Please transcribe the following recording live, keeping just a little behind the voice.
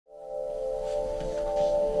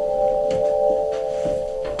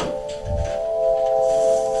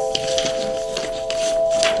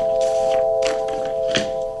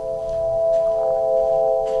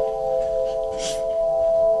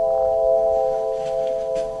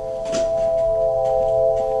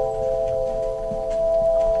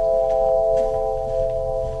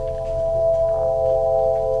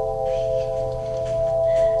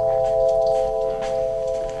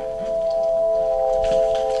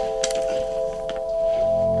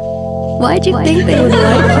Why'd you think they would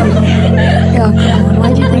like you? Oh, come on.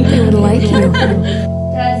 Why'd you think they would like you?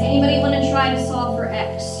 Does anybody want to try to solve for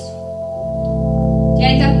X?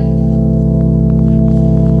 Jacob?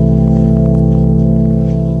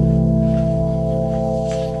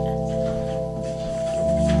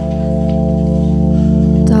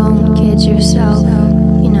 Don't kid yourself.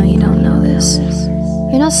 You know you don't know this.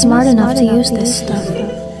 You're not smart enough to use this stuff.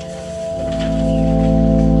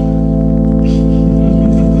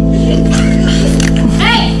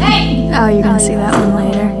 Oh, you're gonna see that one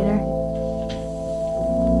later.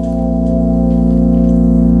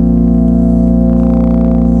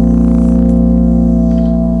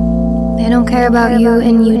 They don't care about you,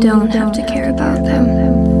 and you don't have to care about them.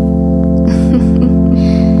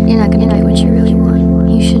 You're not gonna get what you really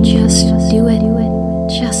want. You should just do it.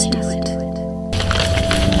 Just do it.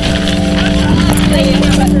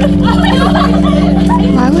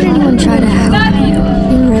 Why would anyone try to help you?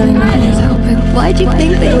 You're really not worth helping. Why'd you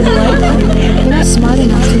think they would like you? You're not smart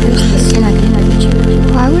enough to use this. You're not gonna get what you really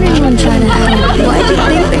want. Why would anyone try to help you? Why'd you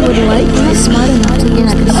think they would like you? You're not smart enough to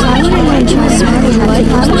use this. Why would anyone try to help you?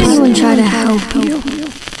 Why would anyone try to help you?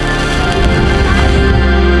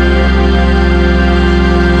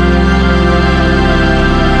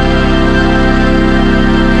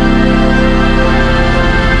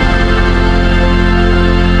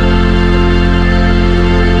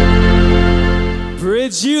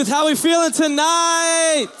 Youth, how we feeling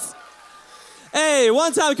tonight? Hey,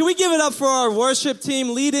 one time, can we give it up for our worship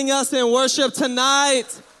team leading us in worship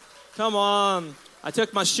tonight? Come on. I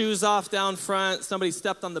took my shoes off down front. Somebody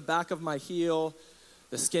stepped on the back of my heel.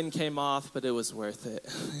 The skin came off, but it was worth it.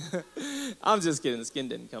 I'm just kidding. The skin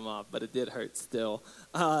didn't come off, but it did hurt still.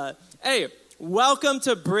 Hey, welcome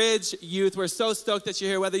to Bridge Youth. We're so stoked that you're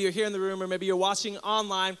here, whether you're here in the room or maybe you're watching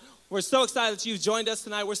online. We're so excited that you've joined us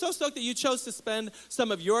tonight. We're so stoked that you chose to spend some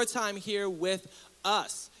of your time here with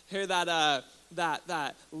us. Hear that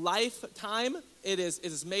lifetime, it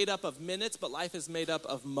is made up of minutes, but life is made up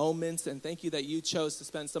of moments. And thank you that you chose to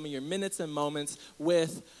spend some of your minutes and moments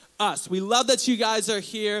with us. We love that you guys are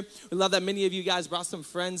here. We love that many of you guys brought some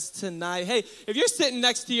friends tonight. Hey, if you're sitting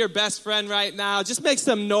next to your best friend right now, just make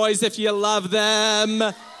some noise if you love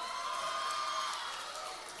them.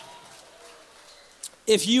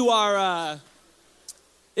 If you are,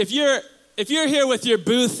 if you're here with your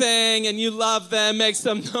boo thing and you love them, make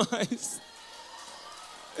some noise.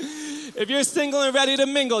 If you're single and ready to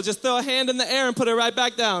mingle, just throw a hand in the air and put it right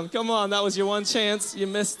back down. Come on, that was your one chance. You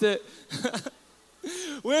missed it.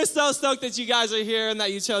 We're so stoked that you guys are here and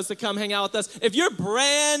that you chose to come hang out with us. If you're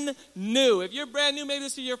brand new, maybe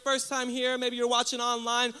this is your first time here, maybe you're watching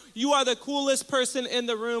online, you are the coolest person in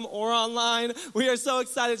the room or online. We are so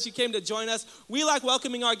excited that you came to join us. We like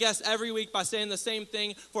welcoming our guests every week by saying the same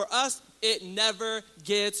thing. For us, it never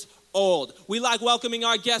gets old. We like welcoming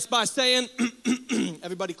our guests by saying,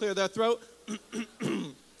 everybody clear their throat.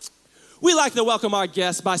 We like to welcome our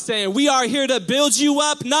guests by saying, we are here to build you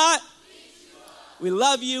up, not... We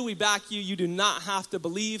love you. We back you. You do not have to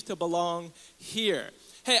believe to belong here.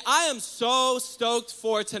 Hey, I am so stoked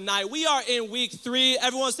for tonight. We are in week 3.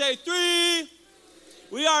 Everyone say 3.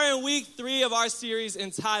 We are in week 3 of our series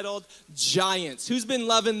entitled Giants. Who's been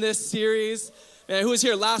loving this series? Man, who was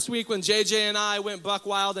here last week when JJ and I went buck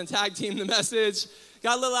wild and tag teamed the message?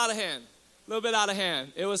 Got a little out of hand. A little bit out of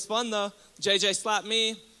hand. It was fun though. JJ slapped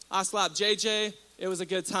me. I slapped JJ. It was a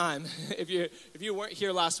good time. If you weren't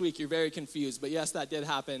here last week, you're very confused. But yes, that did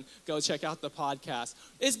happen. Go check out the podcast.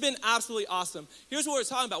 It's been absolutely awesome. Here's what we're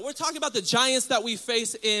talking about. We're talking about the giants that we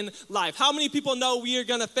face in life. How many people know we are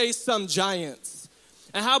going to face some giants?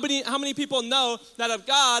 And how many people know that if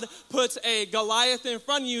God puts a Goliath in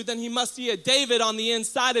front of you, then he must see a David on the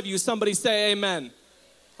inside of you? Somebody say amen.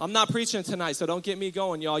 I'm not preaching tonight, so don't get me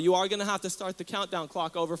going, y'all. You are going to have to start the countdown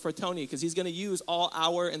clock over for Tony because he's going to use all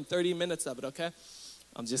hour and 30 minutes of it, okay?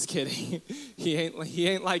 I'm just kidding. He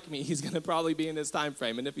ain't like me. He's going to probably be in his time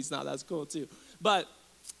frame, and if he's not, that's cool too. But,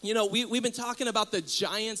 you know, we've been talking about the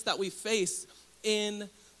giants that we face in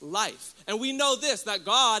life. And we know this, that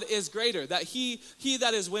God is greater, that he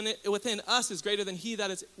that is within us is greater than he that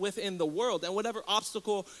is within the world. And whatever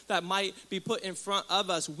obstacle that might be put in front of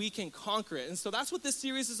us, we can conquer it. And so that's what this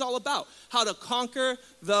series is all about, how to conquer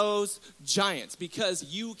those giants. Because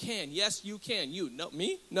you can. Yes, you can. You. No,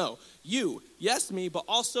 me? No. You. Yes, me, but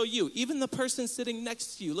also you. Even the person sitting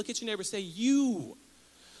next to you. Look at your neighbor, say, you.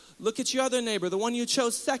 Look at your other neighbor, the one you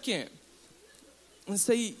chose second. And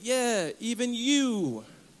say, yeah, even you.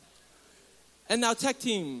 And now tech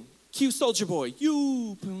team, Q Soldier Boy,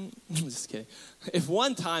 you. I'm just kidding. If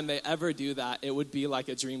one time they ever do that, it would be like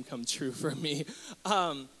a dream come true for me.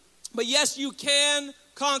 But yes, you can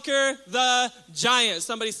conquer the giants.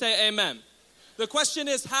 Somebody say amen. The question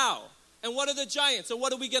is how? And what are the giants? And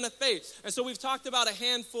what are we going to face? And so we've talked about a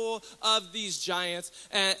handful of these giants.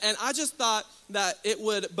 And I just thought that it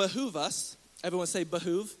would behoove us. Everyone say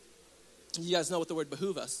behoove. You guys know what the word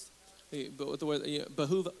behoove us. But the word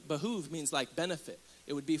behoove means like benefit.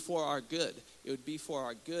 It would be for our good. It would be for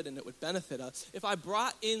our good and it would benefit us. If I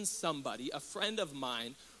brought in somebody, a friend of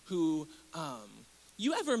mine who,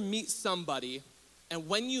 you ever meet somebody and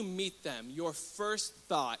when you meet them, your first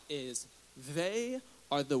thought is, they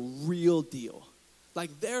are the real deal. Like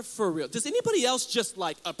they're for real. Does anybody else just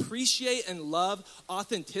like appreciate and love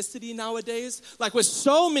authenticity nowadays? Like with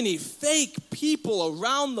so many fake people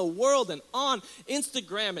around the world and on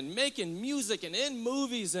Instagram and making music and in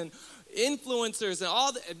movies and influencers and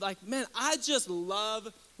all that. Like, man, I just love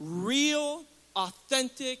real,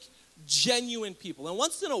 authentic, genuine people. And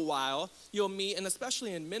once in a while, you'll meet, and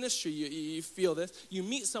especially in ministry, you feel this. You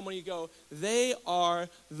meet someone, you go, they are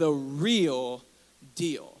the real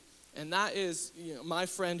deal. And that is, my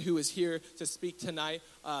friend who is here to speak tonight.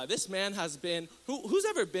 This man has been, who's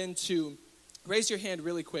ever been to, raise your hand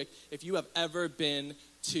really quick if you have ever been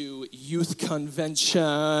to youth convention.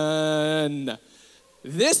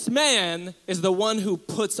 This man is the one who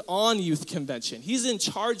puts on youth convention. He's in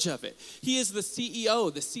charge of it. He is the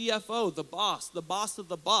CEO, the CFO, the boss of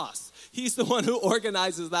the boss. He's the one who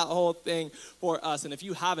organizes that whole thing for us. And if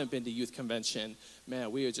you haven't been to youth convention, man,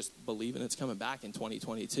 we are just believing it's coming back in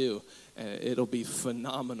 2022, and it'll be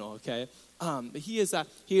phenomenal. Okay, he is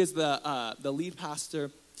the lead pastor,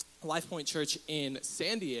 Life Point Church in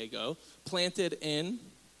San Diego, planted in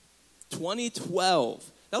 2012.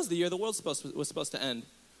 That was the year the world was supposed to end.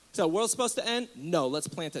 So the world's supposed to end? No, let's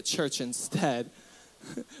plant a church instead.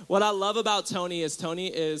 What I love about Tony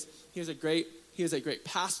is he's a great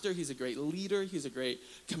pastor, he's a great leader, he's a great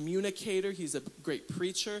communicator, he's a great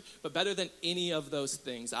preacher. But better than any of those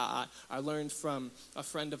things, I learned from a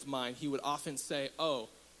friend of mine. He would often say,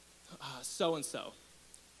 so-and-so,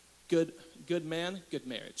 good man, good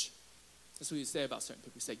marriage. That's what you say about certain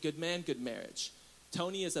people. You say, good man, good marriage.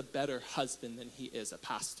 Tony is a better husband than he is a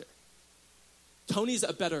pastor. Tony's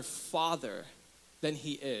a better father than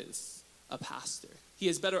he is a pastor. He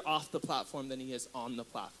is better off the platform than he is on the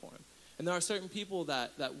platform. And there are certain people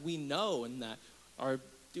that we know and that are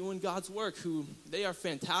doing God's work who they are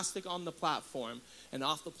fantastic on the platform and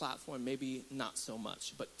off the platform maybe not so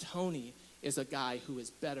much. But Tony is a guy who is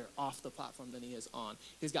better off the platform than he is on.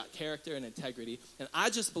 He's got character and integrity. And I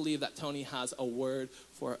just believe that Tony has a word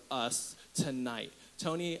for us tonight.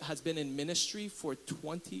 Tony has been in ministry for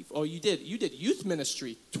you did youth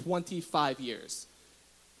ministry 25 years.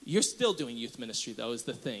 You're still doing youth ministry though, is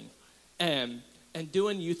the thing. And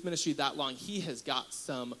doing youth ministry that long, he has got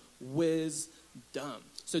some wisdom.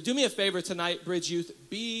 So do me a favor tonight, Bridge Youth,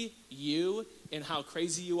 be you in how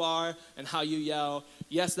crazy you are and how you yell,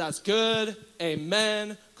 yes, that's good,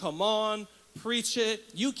 amen, come on, preach it.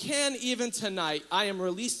 You can even tonight. I am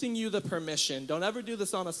releasing you the permission. Don't ever do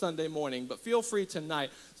this on a Sunday morning, but feel free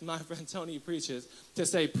tonight, as my friend Tony preaches, to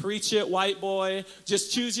say, preach it, white boy.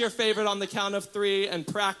 Just choose your favorite on the count of 3 and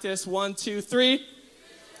practice. 1, 2, 3.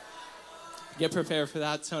 Get prepared for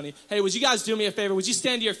that, Tony. Hey, would you guys do me a favor? Would you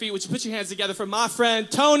stand to your feet? Would you put your hands together for my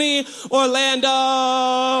friend, Tony Orlando?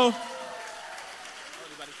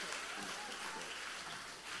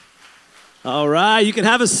 All right, you can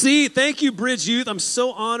have a seat. Thank you, Bridge Youth. I'm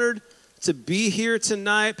so honored to be here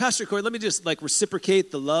tonight. Pastor Corey, let me just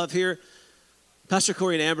reciprocate the love here. Pastor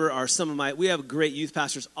Corey and Amber are we have great youth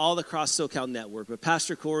pastors all across SoCal Network, but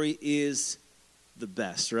Pastor Corey is the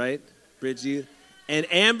best, right? Bridge Youth. And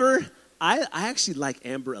Amber, I actually like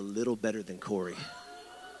Amber a little better than Corey.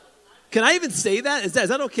 Can I even say that? Is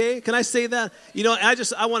that okay? Can I say that?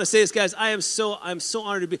 I want to say this, guys. I'm so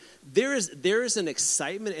honored to be. There is an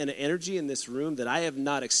excitement and an energy in this room that I have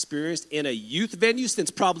not experienced in a youth venue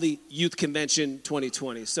since probably Youth Convention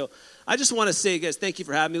 2020. So I just want to say, guys, thank you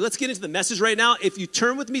for having me. Let's get into the message right now. If you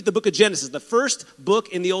turn with me to the book of Genesis, the first book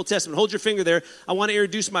in the Old Testament. Hold your finger there. I want to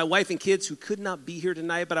introduce my wife and kids who could not be here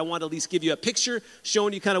tonight, but I want to at least give you a picture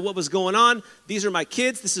showing you kind of what was going on. These are my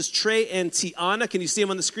kids. This is Trey and Tiana. Can you see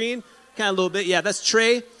them on the screen? Kind of a little bit. Yeah, that's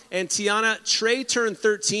Trey and Tiana. Trey turned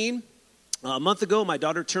 13 a month ago. My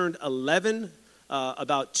daughter turned 11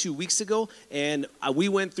 about 2 weeks ago. And we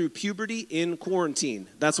went through puberty in quarantine.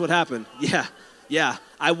 That's what happened. Yeah.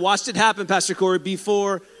 I watched it happen, Pastor Corey,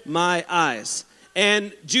 before my eyes.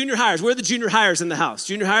 And junior hires. Where are the junior hires in the house?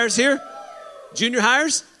 Junior hires here? Junior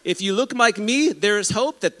hires? If you look like me, there is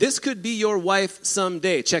hope that this could be your wife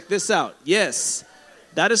someday. Check this out. Yes.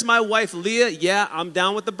 That is my wife, Leah. Yeah, I'm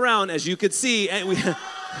down with the brown, as you could see. And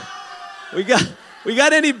we got We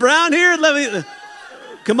got any brown here?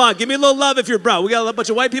 Come on, give me a little love if you're brown. We got a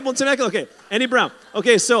bunch of white people in Temecula. Okay, any brown?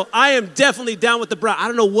 Okay, so I am definitely down with the brown. I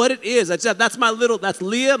don't know what it is. That's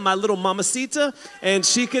Leah, my little mamacita, and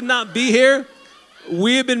she could not be here.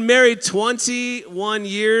 We have been married 21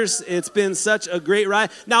 years. It's been such a great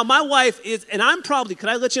ride. Now, my wife is, and I'm probably, could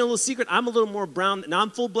I let you know a little secret? I'm a little more brown. Now,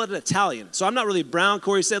 I'm full-blooded Italian, so I'm not really brown.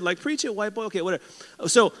 Corey said, like, preach it, white boy. Okay, whatever.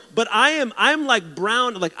 So, but I'm like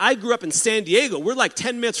brown. Like, I grew up in San Diego. We're like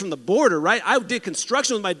 10 minutes from the border, right? I did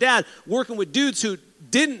construction with my dad, working with dudes who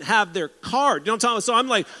didn't have their card. You know what I'm talking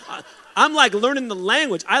about? So I'm like learning the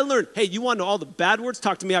language. I learned, hey, you want to know all the bad words?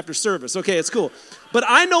 Talk to me after service. Okay, it's cool. But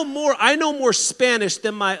I know more Spanish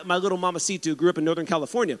than my little mamacita who grew up in Northern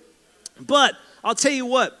California. But I'll tell you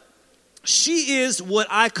what, she is what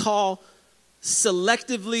I call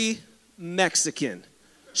selectively Mexican.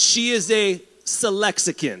 She is a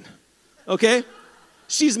Selexican, okay?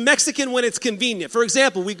 She's Mexican when it's convenient. For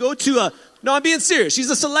example, we go to no, I'm being serious. She's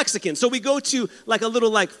a Selexican. So we go to like a little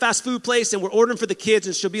like fast food place and we're ordering for the kids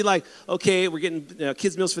and she'll be like, okay, we're getting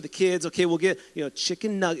kids meals for the kids. Okay, we'll get,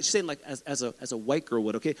 chicken nuggets. She's saying like as a white girl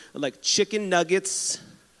would, okay? Like chicken nuggets,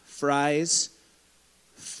 fries,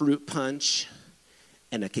 fruit punch,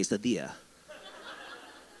 and a quesadilla.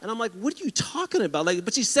 And I'm like, what are you talking about? Like,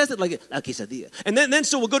 but she says it like a quesadilla. And then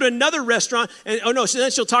so we'll go to another restaurant, and then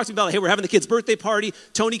she'll talk to me about, like, hey, we're having the kids' birthday party.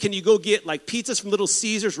 Tony, can you go get like pizzas from Little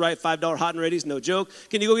Caesars, right? $5 hot and ready's, no joke.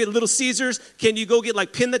 Can you go get Little Caesars? Can you go get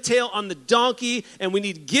like pin the tail on the donkey? And we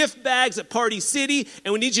need gift bags at Party City,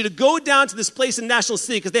 and we need you to go down to this place in National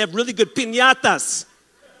City because they have really good piñatas.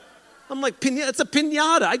 I'm like, it's a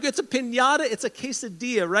piñata. It's a piñata. It's a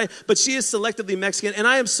quesadilla, right? But she is selectively Mexican, and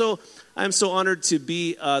I am so honored to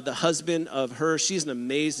be the husband of her. She's an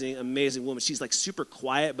amazing, amazing woman. She's like super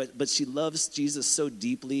quiet, but she loves Jesus so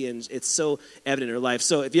deeply, and it's so evident in her life.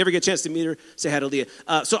 So if you ever get a chance to meet her, say hi to Leah.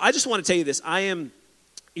 So I just want to tell you this.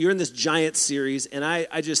 You're in this giant series, and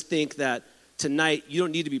I just think that tonight you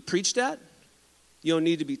don't need to be preached at. You don't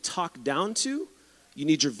need to be talked down to. You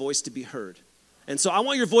need your voice to be heard. And so I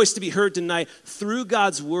want your voice to be heard tonight through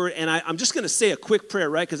God's word. And I'm just going to say a quick prayer,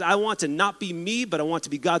 right? Because I want to not be me, but I want to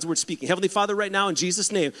be God's word speaking. Heavenly Father, right now, in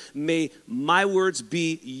Jesus' name, may my words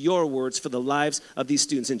be your words for the lives of these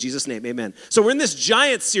students. In Jesus' name, amen. So we're in this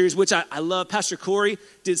giant series, which I love. Pastor Corey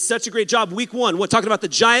did such a great job. Week 1, talking about the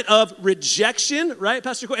giant of rejection, right,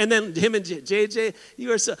 Pastor Corey? And then him and JJ,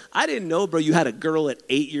 I didn't know, bro, you had a girl at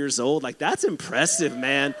 8 years old. Like, that's impressive,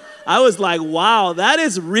 man. I was like, wow, that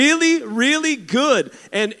is really, really good.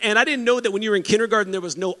 And I didn't know that when you were in kindergarten, there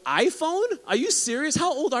was no iPhone. Are you serious?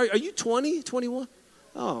 How old are you? Are you 20, 21?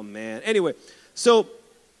 Oh, man. Anyway, so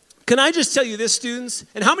can I just tell you this, students?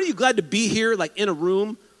 And how many of you glad to be here, like in a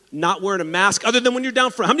room, not wearing a mask, other than when you're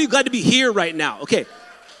down front? How many of you glad to be here right now? Okay.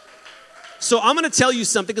 So I'm going to tell you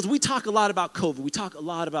something, because we talk a lot about COVID.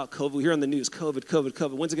 We hear on the news,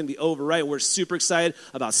 COVID. When's it going to be over, right? We're super excited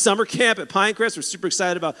about summer camp at Pinecrest. We're super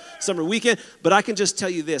excited about summer weekend. But I can just tell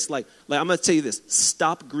you this, like I'm going to tell you this.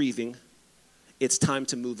 Stop grieving. It's time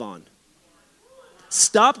to move on.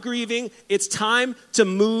 Stop grieving. It's time to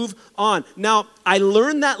move on. Now, I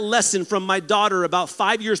learned that lesson from my daughter about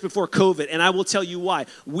 5 years before COVID, and I will tell you why.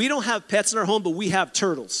 We don't have pets in our home, but we have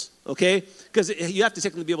turtles. Okay? Because you have to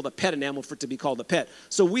technically be able to pet an animal for it to be called a pet.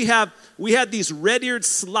 So we had these red-eared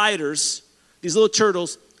sliders, these little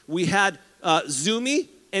turtles. We had Zumi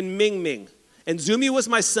and Ming Ming. And Zumi was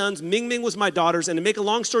my son's, Ming Ming was my daughter's. And to make a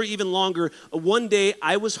long story even longer, one day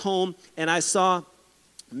I was home and I saw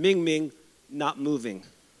Ming Ming not moving.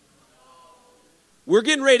 We're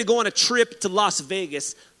getting ready to go on a trip to Las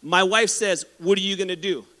Vegas. My wife says, what are you going to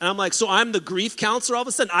do? And I'm like, so I'm the grief counselor all of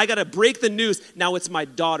a sudden? I got to break the news. Now it's my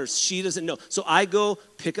daughter's. She doesn't know. So I go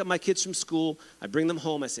pick up my kids from school. I bring them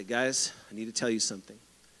home. I say, guys, I need to tell you something.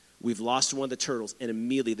 We've lost one of the turtles. And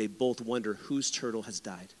immediately they both wonder whose turtle has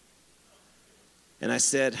died. And I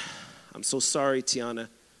said, I'm so sorry, Tiana.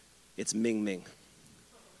 It's Ming Ming.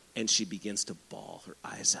 And she begins to bawl her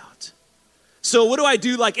eyes out. So what do I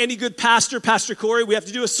do like any good pastor, Pastor Corey? We have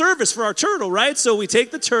to do a service for our turtle, right? So we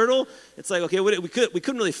take the turtle. It's like, okay, we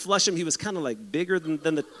couldn't really flush him. He was kind of like bigger than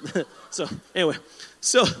the, so anyway.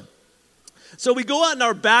 So we go out in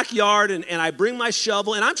our backyard and I bring my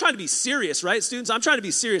shovel and I'm trying to be serious, right, students? I'm trying to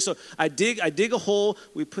be serious. So I dig a hole.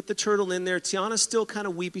 We put the turtle in there. Tiana's still kind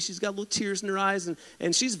of weepy. She's got little tears in her eyes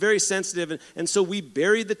and she's very sensitive. And so we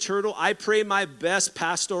bury the turtle. I pray my best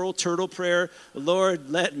pastoral turtle prayer. Lord,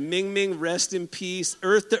 let Ming Ming rest in peace,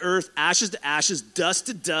 earth to earth, ashes to ashes, dust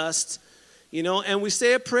to dust. And we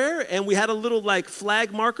say a prayer, and we had a little like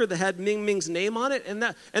flag marker that had Ming Ming's name on it, and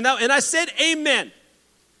I said amen.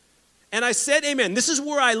 And I said, amen. This is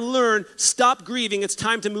where I learned, stop grieving. It's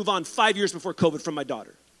time to move on 5 years before COVID from my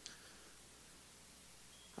daughter.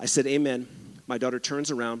 I said, amen. My daughter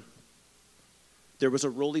turns around. There was a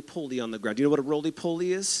roly-poly on the ground. Do you know what a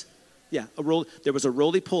roly-poly is? Yeah, there was a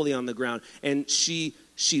roly-poly on the ground. And she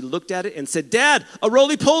looked at it and said, Dad, a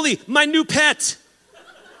roly-poly, my new pet.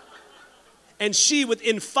 And she,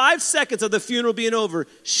 within 5 seconds of the funeral being over,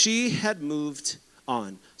 she had moved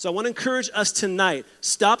on. So I want to encourage us tonight,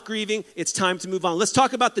 stop grieving, it's time to move on. Let's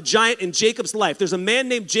talk about the giant in Jacob's life. There's a man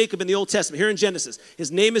named Jacob in the Old Testament, here in Genesis.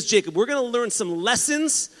 His name is Jacob. We're going to learn some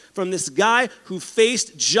lessons from this guy who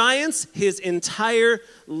faced giants his entire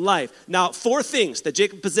life. Now, 4 things that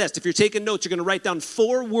Jacob possessed. If you're taking notes, you're going to write down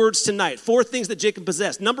 4 words tonight. 4 things that Jacob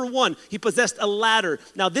possessed. Number 1, he possessed a ladder.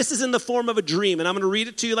 Now, this is in the form of a dream, and I'm going to read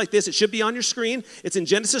it to you like this. It should be on your screen. It's in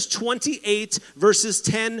Genesis 28, verses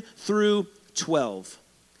 10 through 12.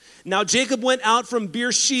 Now Jacob went out from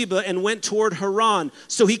Beersheba and went toward Haran.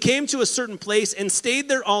 So he came to a certain place and stayed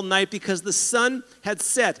there all night because the sun had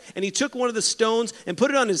set. And he took one of the stones and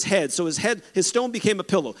put it on his head. So his stone became a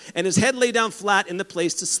pillow. And his head lay down flat in the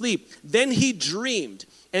place to sleep. Then he dreamed.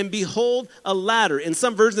 And behold, a ladder. In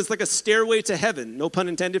some versions, it's like a stairway to heaven. No pun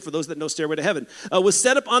intended for those that know Stairway to Heaven. Was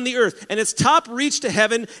set up on the earth. And its top reached to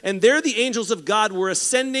heaven. And there the angels of God were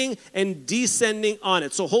ascending and descending on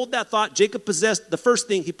it. So hold that thought. Jacob possessed, the first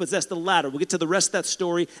thing, he possessed a ladder. We'll get to the rest of that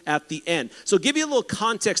story at the end. So give you a little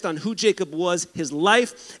context on who Jacob was, his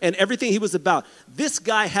life, and everything he was about. This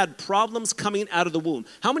guy had problems coming out of the womb.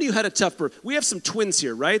 How many of you had a tough birth? We have some twins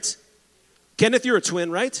here, right? Kenneth, you're a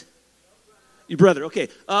twin, right? Your brother, okay.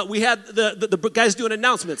 We had the guys doing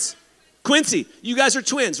announcements. Quincy, you guys are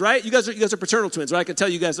twins, right? You guys are paternal twins, right? I can tell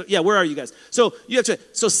you guys. Yeah, where are you guys? So you have to.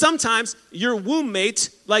 So sometimes your womb mate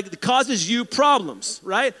causes you problems,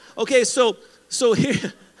 right? Okay, so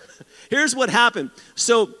here's what happened.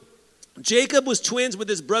 So Jacob was twins with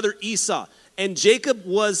his brother Esau, and Jacob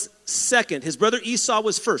was second. His brother Esau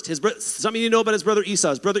was first. Some of you know about his brother Esau.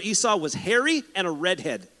 His brother Esau was hairy and a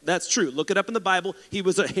redhead. That's true. Look it up in the Bible. He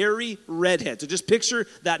was a hairy redhead. So just picture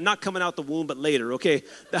that not coming out the womb, but later, okay?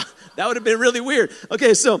 That would have been really weird.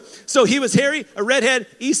 Okay, so he was hairy, a redhead,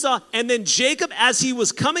 Esau, and then Jacob, as he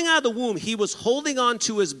was coming out of the womb, he was holding on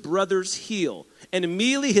to his brother's heel. And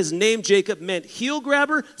immediately his name Jacob meant heel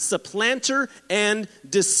grabber, supplanter, and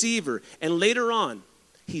deceiver. And later on,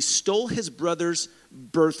 he stole his brother's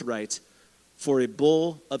birthright for a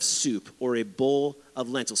bowl of soup or a bowl of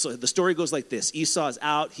lentils. So the story goes like this. Esau is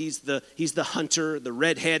out. He's the hunter, the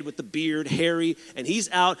redhead with the beard, hairy, and he's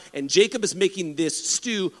out. And Jacob is making this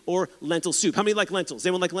stew or lentil soup. How many like lentils?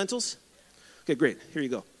 Anyone like lentils? Okay, great. Here you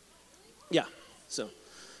go. Yeah. So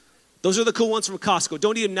those are the cool ones from Costco.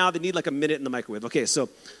 Don't eat them now. They need like a minute in the microwave. Okay, so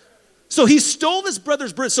he stole his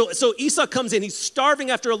brother's birth. So Esau comes in. He's starving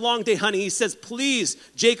after a long day hunting. He says, please,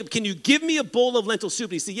 Jacob, can you give me a bowl of lentil soup?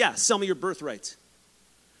 And he said, yeah, sell me your birthright.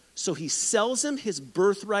 So he sells him his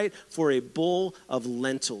birthright for a bowl of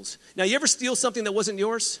lentils. Now, you ever steal something that wasn't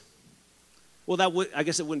yours? Well, I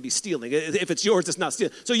guess it wouldn't be stealing. If it's yours, it's not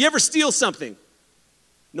stealing. So you ever steal something?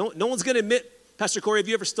 No one's going to admit. Pastor Corey, have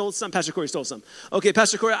you ever stolen some? Pastor Corey stole some. Okay,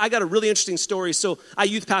 Pastor Corey, I got a really interesting story. So I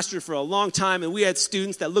youth pastored for a long time, and we had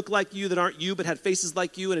students that looked like you, that aren't you, but had faces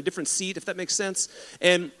like you in a different seat, if that makes sense.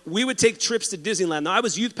 And we would take trips to Disneyland. Now, I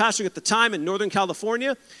was youth pastoring at the time in Northern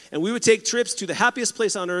California, and we would take trips to the happiest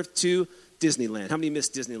place on earth, to Disneyland. How many miss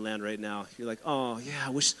Disneyland right now? You're like, oh, yeah,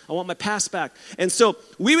 I want my pass back. And so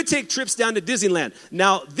we would take trips down to Disneyland.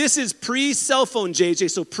 Now, this is pre-cell phone, JJ,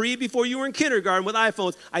 so before you were in kindergarten with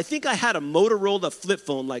iPhones. I think I had a Motorola flip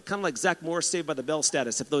phone, kind of like Zach Morris Saved by the Bell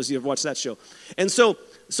status, if those of you have watched that show. And so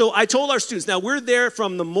I told our students, now we're there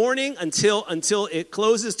from the morning until it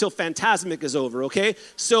closes, till Fantasmic is over, okay?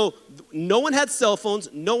 So no one had cell phones.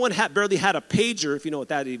 No one barely had a pager, if you know what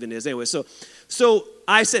that even is. Anyway, so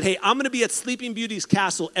I said, hey, I'm going to be at Sleeping Beauty's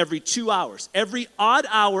castle every 2 hours. Every odd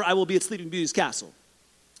hour, I will be at Sleeping Beauty's castle.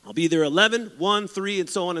 I'll be there 11, 1, 3, and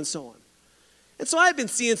so on and so on. And so I've been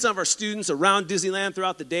seeing some of our students around Disneyland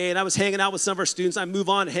throughout the day, and I was hanging out with some of our students. I move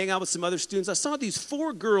on and hang out with some other students. I saw these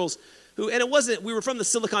 4 girls we were from the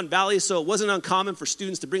Silicon Valley, so it wasn't uncommon for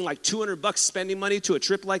students to bring like $200 spending money to a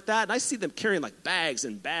trip like that. And I see them carrying like bags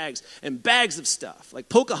and bags and bags of stuff, like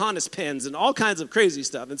Pocahontas pens and all kinds of crazy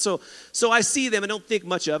stuff. And so I see them and don't think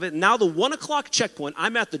much of it. And now the 1 o'clock checkpoint,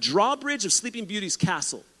 I'm at the drawbridge of Sleeping Beauty's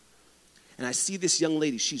castle. And I see this young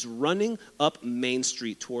lady. She's running up Main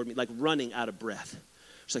Street toward me, like running out of breath.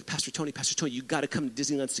 She's like, Pastor Tony, you got to come to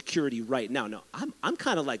Disneyland Security right now. No, I'm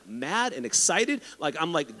kind of like mad and excited. Like,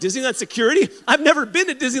 I'm like, Disneyland Security? I've never been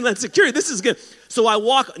to Disneyland Security. This is good. So I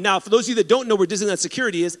walk. Now, for those of you that don't know where Disneyland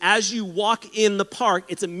Security is, as you walk in the park,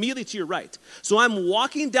 it's immediately to your right. So I'm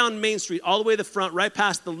walking down Main Street all the way to the front, right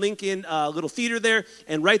past the Lincoln little theater there.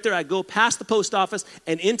 And right there, I go past the post office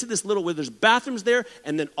and into this little, where there's bathrooms there.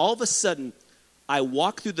 And then all of a sudden, I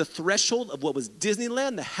walk through the threshold of what was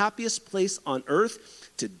Disneyland, the happiest place on earth,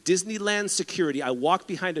 to Disneyland Security. I walk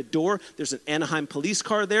behind a door. There's an Anaheim police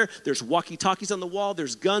car there. There's walkie-talkies on the wall.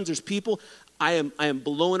 There's guns. There's people. I am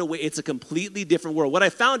blown away. It's a completely different world. What I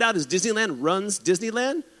found out is Disneyland runs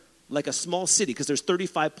Disneyland like a small city, because there's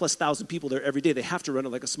 35,000+ people there every day. They have to run it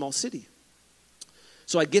like a small city.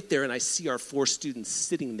 So I get there and I see our 4 students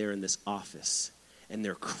sitting there in this office, and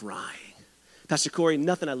they're crying. Pastor Corey,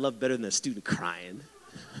 nothing I love better than a student crying.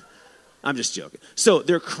 I'm just joking. So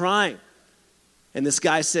they're crying. And this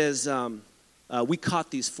guy says, we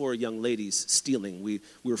caught these 4 young ladies stealing. We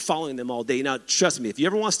were following them all day. Now, trust me, if you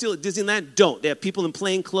ever want to steal at Disneyland, don't. They have people in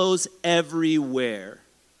plain clothes everywhere.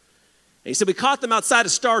 And he said, we caught them outside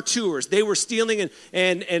of Star Tours. They were stealing,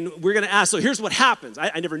 and we're going to ask. So here's what happens.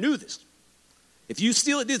 I never knew this. If you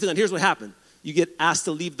steal at Disneyland, here's what happened. You get asked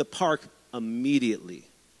to leave the park immediately.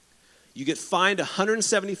 You get fined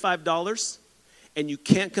 $175. And you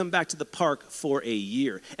can't come back to the park for a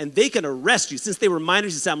year. And they can arrest you. Since they were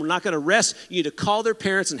minors, you said, we're not going to arrest. You need to call their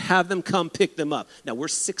parents and have them come pick them up. Now, we're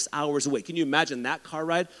 6 hours away. Can you imagine that car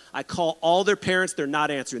ride? I call all their parents. They're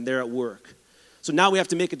not answering. They're at work. So now we have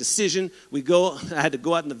to make a decision. I had to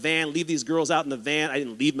go out in the van, leave these girls out in the van. I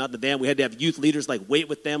didn't leave them out in the van. We had to have youth leaders like wait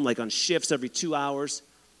with them like on shifts every 2 hours.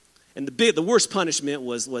 And the worst punishment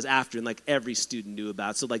was after, and like every student knew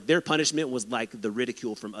about. So like their punishment was like the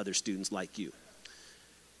ridicule from other students like you.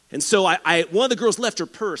 And so one of the girls left her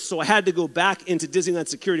purse, so I had to go back into Disneyland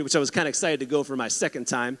Security, which I was kind of excited to go for my second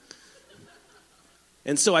time.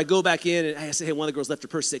 And so I go back in, and I say, hey, one of the girls left her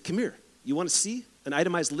purse. I said, come here. You want to see an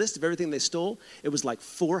itemized list of everything they stole? It was like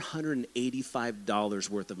 $485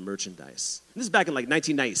 worth of merchandise. And this is back in like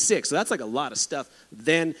 1996, so that's like a lot of stuff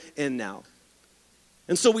then and now.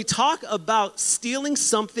 And so we talk about stealing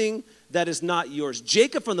something that is not yours.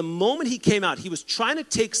 Jacob, from the moment he came out, he was trying to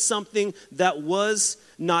take something that was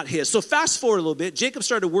not his. So fast forward a little bit. Jacob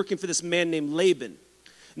started working for this man named Laban.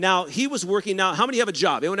 Now, he was working now. How many have a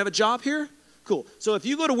job? Anyone have a job here? Cool. So if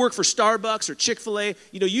you go to work for Starbucks or Chick-fil-A,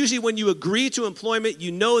 usually when you agree to employment,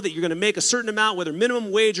 you know that you're going to make a certain amount, whether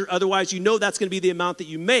minimum wage or otherwise, that's going to be the amount that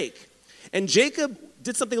you make. And Jacob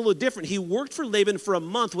did something a little different. He worked for Laban for a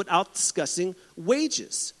month without discussing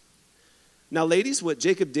wages. Now, ladies, what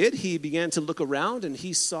Jacob did, he began to look around, and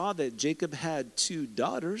he saw that Jacob had 2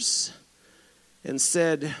 daughters and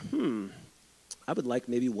said, I would like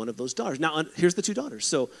maybe one of those daughters. Now, here's the 2 daughters.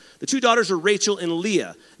 So the 2 daughters are Rachel and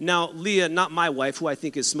Leah. Now, Leah, not my wife, who I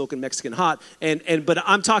think is smoking Mexican hot, but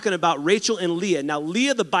I'm talking about Rachel and Leah. Now,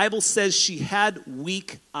 Leah, the Bible says she had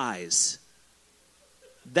weak eyes.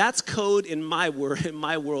 That's code in my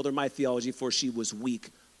world or my theology for she was weak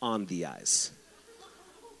on the eyes.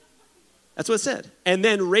 That's what it said. And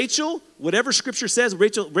then Rachel, whatever scripture says,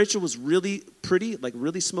 Rachel was really pretty, like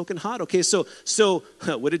really smoking hot. Okay, so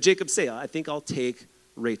what did Jacob say? I think I'll take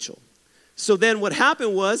Rachel. So then what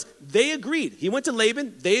happened was they agreed. He went to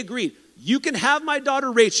Laban. They agreed. You can have my daughter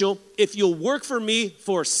Rachel if you'll work for me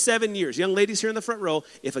for 7 years. Young ladies here in the front row,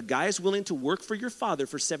 if a guy is willing to work for your father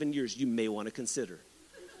for 7 years, you may want to consider.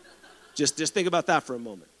 Just think about that for a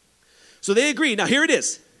moment. So they agreed. Now here it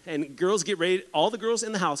is. And girls get ready, all the girls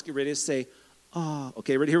in the house get ready to say, oh,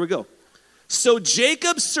 okay, ready, here we go. So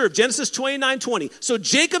Jacob served, Genesis 29:20. So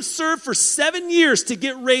Jacob served for 7 years to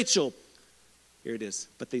get Rachel. Here it is.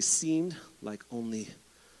 But they seemed like only,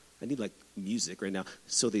 I need like music right now.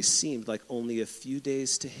 So they seemed like only a few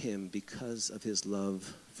days to him because of his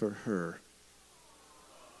love for her.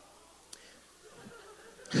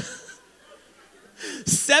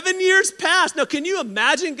 7 years passed. Now, can you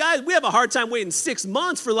imagine, guys? We have a hard time waiting 6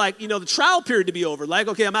 months for the trial period to be over. Like,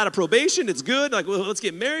 okay, I'm out of probation. It's good. Like, well, let's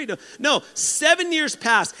get married. No, 7 years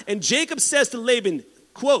passed. And Jacob says to Laban,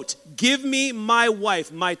 quote, give me my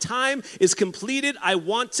wife. My time is completed. I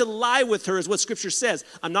want to lie with her is what scripture says.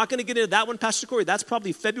 I'm not going to get into that one, Pastor Corey. That's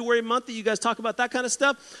probably February month that you guys talk about that kind of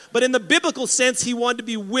stuff. But in the biblical sense, he wanted to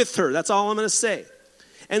be with her. That's all I'm going to say.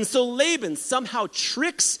 And so Laban somehow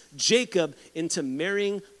tricks Jacob into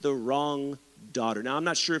marrying the wrong daughter. Now, I'm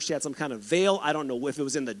not sure if she had some kind of veil. I don't know if it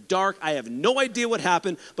was in the dark. I have no idea what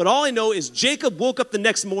happened. But all I know is Jacob woke up the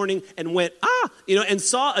next morning and went, and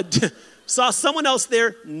saw someone else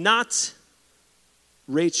there, not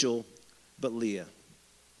Rachel, but Leah.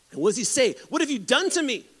 And what does he say? What have you done to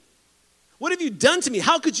me? What have you done to me?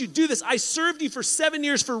 How could you do this? I served you for 7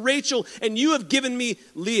 years for Rachel, and you have given me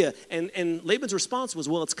Leah. And Laban's response was,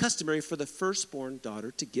 well, it's customary for the firstborn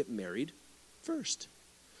daughter to get married first.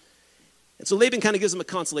 And so Laban kind of gives him a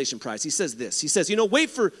consolation prize. He says this. He says, wait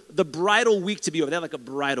for the bridal week to be over. They have like a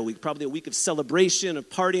bridal week, probably a week of celebration, of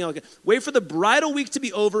partying. Wait for the bridal week to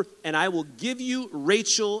be over, and I will give you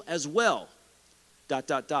Rachel as well, ...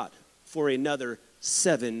 for another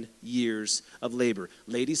 7 years of labor.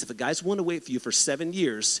 Ladies, if a guy's willing to wait for you for 7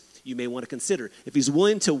 years, you may want to consider. If he's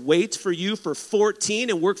willing to wait for you for 14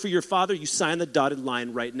 and work for your father, you sign the dotted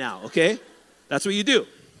line right now, okay? That's what you do.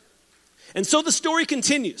 And so the story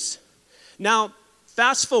continues. Now,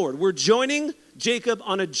 fast forward. We're joining Jacob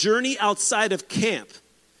on a journey outside of camp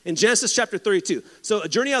in Genesis chapter 32. So a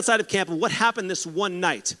journey outside of camp, and what happened this one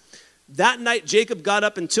night? That night, Jacob got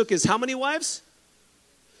up and took his how many wives?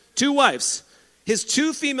 2 wives. His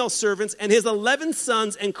 2 female servants and his 11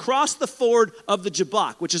 sons, and crossed the ford of the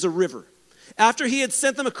Jabbok, which is a river. After he had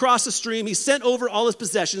sent them across the stream, he sent over all his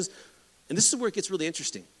possessions. And this is where it gets really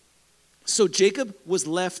interesting. So Jacob was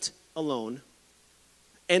left alone,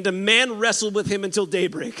 and a man wrestled with him until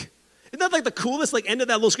daybreak. Isn't that like the coolest end of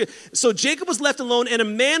that little script? So Jacob was left alone, and a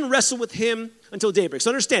man wrestled with him until daybreak.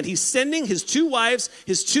 So understand, he's sending his 2 wives,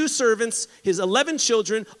 his 2 servants, his 11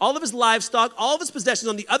 children, all of his livestock, all of his possessions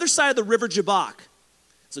on the other side of the river Jabbok.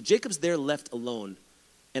 So Jacob's there left alone,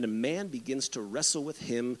 and a man begins to wrestle with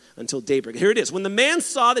him until daybreak. Here it is. When the man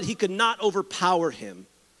saw that he could not overpower him,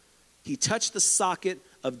 he touched the socket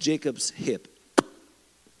of Jacob's hip,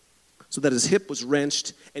 so that his hip was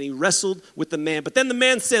wrenched, and he wrestled with the man. But then the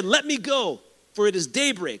man said, let me go, for it is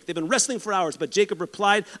daybreak. They've been wrestling for hours. But Jacob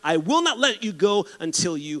replied, I will not let you go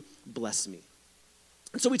until you bless me.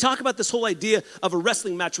 And so we talk about this whole idea of a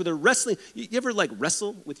wrestling match where they're wrestling. You ever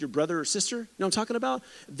wrestle with your brother or sister? You know what I'm talking about?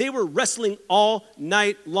 They were wrestling all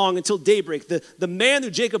night long until daybreak. The man who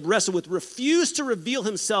Jacob wrestled with refused to reveal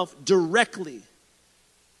himself directly.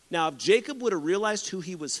 Now, if Jacob would have realized who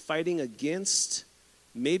he was fighting against,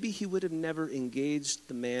 maybe he would have never engaged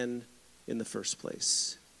the man in the first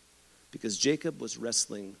place, because Jacob was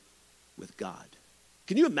wrestling with God.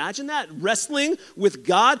 Can you imagine that? Wrestling with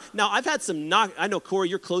God? Now, I've had some I know, Corey,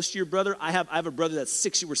 you're close to your brother. I have a brother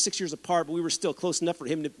that's we're 6 years apart, but we were still close enough for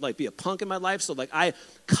him to be a punk in my life. So I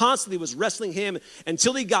constantly was wrestling him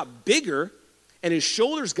until he got bigger and his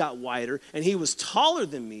shoulders got wider and he was taller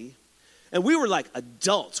than me. And we were like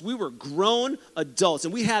adults. We were grown adults.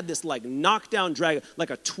 And we had this knockdown drag, like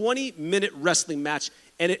a 20-minute wrestling match.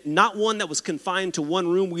 And not one that was confined to one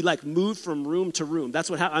room. We moved from room to room. That's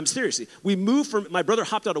what happened. I'm seriously. We moved from, my brother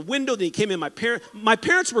hopped out a window, then he came in, my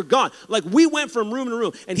parents were gone. We went from room to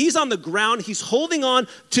room. And he's on the ground. He's holding on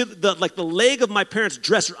to the leg of my parents'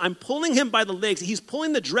 dresser. I'm pulling him by the legs. He's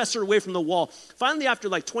pulling the dresser away from the wall. Finally, after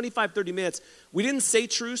 25, 30 minutes, we didn't say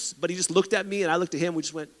truce, but he just looked at me and I looked at him. We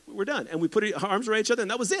just went, we're done. And we put our arms around each other,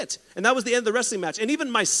 and that was it. And that was the end of the wrestling match. And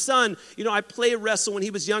even my son, I play wrestle when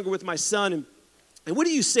he was younger with my son. And what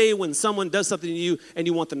do you say when someone does something to you and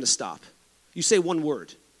you want them to stop? You say one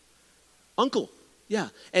word. Uncle. Yeah.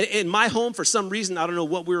 And in my home, for some reason, I don't know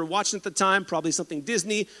what we were watching at the time, probably something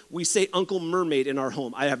Disney, we say Uncle Mermaid in our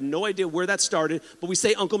home. I have no idea where that started, but we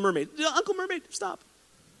say Uncle Mermaid. Uncle Mermaid, stop.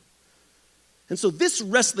 And so this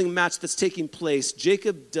wrestling match that's taking place,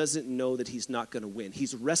 Jacob doesn't know that he's not going to win.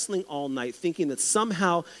 He's wrestling all night thinking that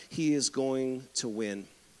somehow he is going to win.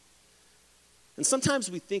 And sometimes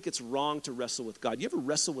we think it's wrong to wrestle with God. You ever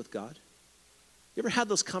wrestle with God? You ever had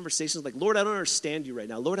those conversations like, Lord, I don't understand you right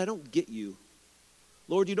now. Lord, I don't get you.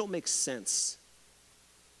 Lord, you don't make sense.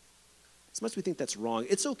 Sometimes we think that's wrong.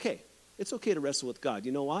 It's okay. It's okay to wrestle with God.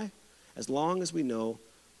 You know why? As long as we know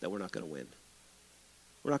that we're not going to win.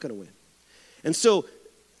 We're not going to win. And so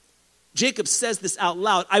Jacob says this out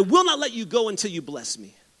loud, I will not let you go until you bless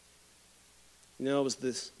me. It was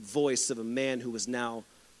this voice of a man who was now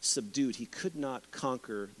subdued. He could not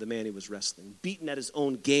conquer the man he was wrestling, beaten at his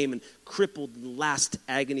own game and crippled in the last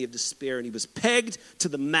agony of despair, and he was pegged to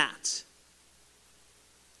the mat.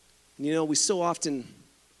 And we so often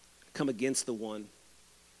come against the one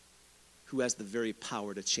who has the very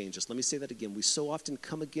power to change us. Let me say that again. We so often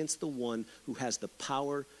come against the one who has the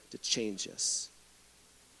power to change us.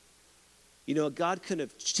 God could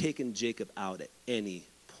have taken Jacob out at any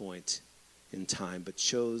point in time, but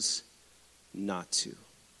chose not to.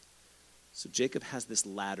 So Jacob has this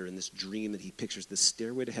ladder and this dream that he pictures, this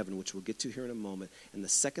stairway to heaven, which we'll get to here in a moment. And the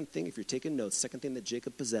second thing, if you're taking notes, second thing that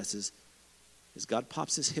Jacob possesses is God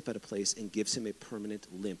pops his hip at a place and gives him a permanent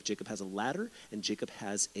limp. Jacob has a ladder and Jacob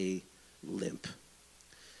has a limp.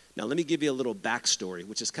 Now, let me give you a little backstory,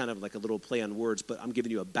 which is kind of like a little play on words, but I'm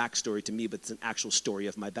giving you a backstory to me, but it's an actual story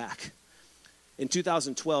of my back. In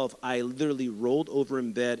 2012, I literally rolled over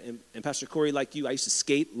in bed, and Pastor Corey, like you, I used to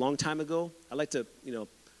skate a long time ago. I like to,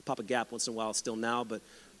 pop a gap once in a while still now, but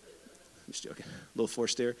I'm just joking. A little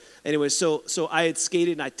forced there. Anyway, so I had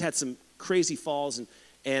skated, and I had some crazy falls,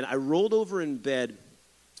 and I rolled over in bed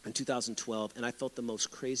in 2012, and I felt the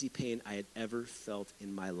most crazy pain I had ever felt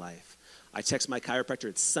in my life. I text my chiropractor.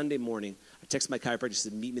 It's Sunday morning. I text my chiropractor. He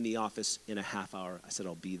said, meet me in the office in a half hour. I said,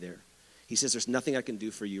 I'll be there. He says, there's nothing I can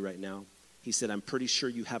do for you right now. He said, I'm pretty sure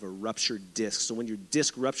you have a ruptured disc. So when your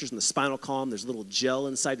disc ruptures in the spinal column, there's a little gel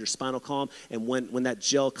inside your spinal column. And when that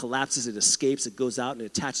gel collapses, it escapes. It goes out and it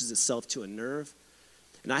attaches itself to a nerve.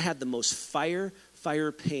 And I had the most fire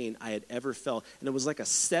pain I had ever felt. And it was like a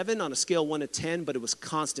 7 on a scale 1 to 10, but it was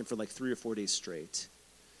constant for like 3 or 4 days straight.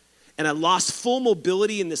 And I lost full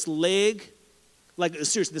mobility in this leg. Like,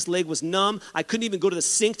 seriously, this leg was numb. I couldn't even go to the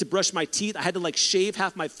sink to brush my teeth. I had to, like, shave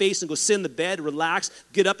half my face and go sit in the bed, relax,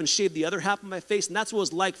 get up and shave the other half of my face. And that's what it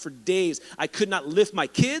was like for days. I could not lift my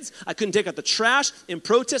kids. I couldn't take out the trash. In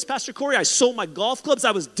protest, Pastor Corey, I sold my golf clubs.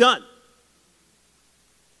 I was done.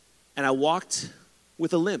 And I walked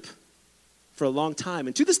with a limp for a long time.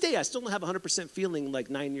 And to this day, I still don't have 100% feeling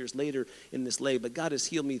like 9 years later in this leg, but God has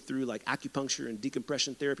healed me through like acupuncture and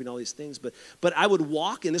decompression therapy and all these things. But I would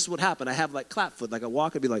walk, and this is what happened. I have like clap foot. Like I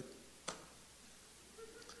walk, I'd be like,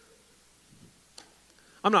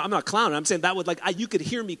 I'm not clowning. I'm saying that would you could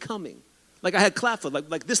hear me coming. Like I had clap foot,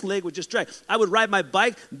 like this leg would just drag. I would ride my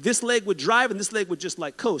bike, this leg would drive, and this leg would just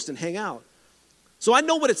like coast and hang out. So I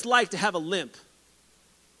know what it's like to have a limp.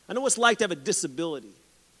 I know what it's like to have a disability.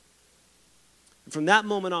 And from that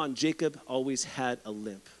moment on, Jacob always had a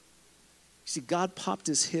limp. You see, God popped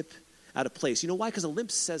his hip out of place. You know why? Because a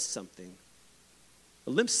limp says something. A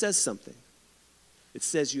limp says something. It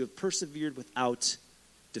says you have persevered without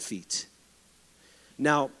defeat.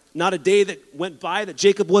 Now, not a day that went by that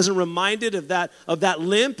Jacob wasn't reminded of that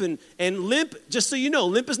limp. And limp, just so you know,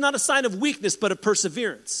 limp is not a sign of weakness, but of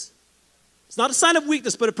perseverance. It's not a sign of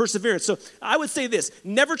weakness, but of perseverance. So I would say this,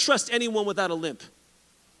 never trust anyone without a limp.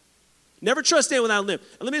 Never trust anyone without a limp.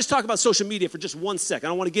 And let me just talk about social media for just 1 second. I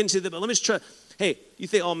don't want to get into it, but let me just try. Hey, you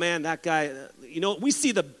think, oh man, that guy, we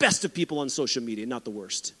see the best of people on social media, not the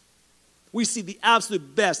worst. We see the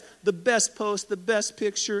absolute best, the best post, the best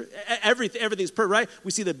picture, everything's perfect, right?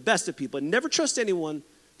 We see the best of people. And never trust anyone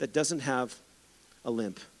that doesn't have a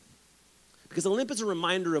limp. Because a limp is a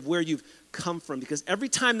reminder of where you've come from. Because every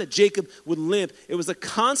time that Jacob would limp, it was a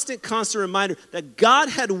constant reminder that God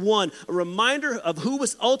had won, a reminder of who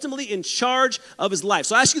was ultimately in charge of his life.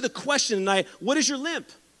 So I ask you the question tonight, what is your limp?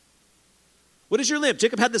 What is your limp?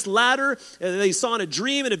 Jacob had this ladder that he saw in a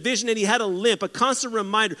dream and a vision, and he had a limp, a constant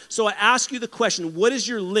reminder. So I ask you the question, what is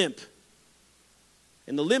your limp?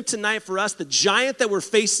 And the limp tonight for us, the giant that we're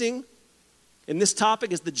facing in this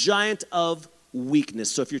topic is the giant of weakness.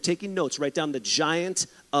 So if you're taking notes, write down the giant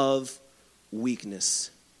of weakness.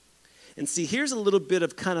 And see, here's a little bit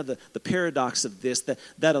of kind of the paradox of this,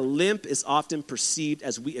 that a limp is often perceived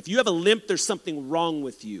as weak. If you have a limp, there's something wrong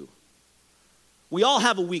with you. We all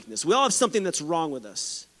have a weakness. We all have something that's wrong with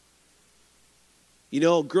us.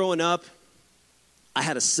 Growing up, I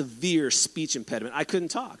had a severe speech impediment. I couldn't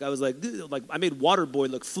talk. I was like I made Waterboy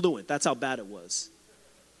look fluent. That's how bad it was.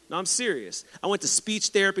 No, I'm serious. I went to speech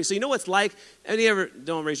therapy. So you know what it's like?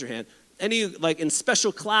 Don't raise your hand. In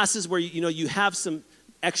special classes where you have some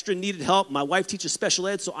extra needed help. My wife teaches special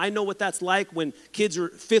ed, so I know what that's like when kids are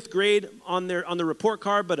 5th grade on the report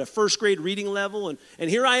card, but a 1st grade reading level. And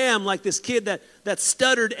here I am, like this kid that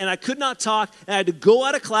stuttered and I could not talk, and I had to go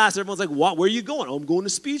out of class. Everyone's like, "What? Where are you going?" "Oh, I'm going to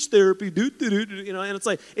speech therapy." And it's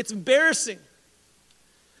like, it's embarrassing.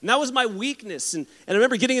 And that was my weakness. And I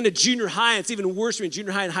remember getting into junior high, and it's even worse when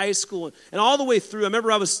junior high and high school. And all the way through, I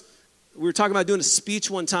remember we were talking about doing a speech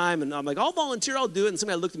one time, and I'm like, I'll volunteer, I'll do it. And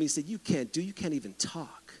somebody looked at me and said, you can't even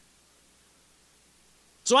talk.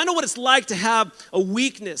 So I know what it's like to have a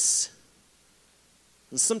weakness.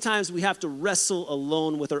 And sometimes we have to wrestle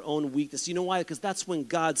alone with our own weakness. You know why? Because that's when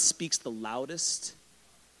God speaks the loudest.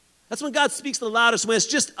 That's when God speaks the loudest, when it's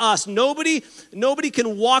just us. Nobody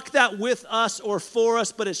can walk that with us or for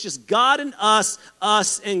us, but it's just God and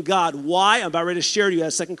us and God. Why? I'm about ready to share to you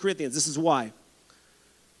out of 2 Corinthians. This is why.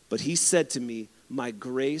 But he said to me, my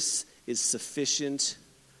grace is sufficient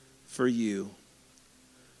for you,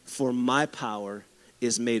 for my power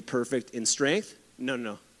is made perfect in strength.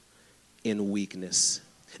 No. In weakness.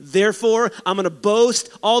 Therefore, I'm going to boast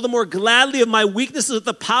all the more gladly of my weaknesses, that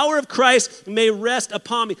the power of Christ may rest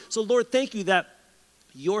upon me. So, Lord, thank you that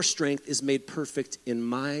your strength is made perfect in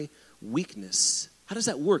my weakness. How does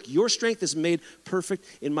that work? Your strength is made perfect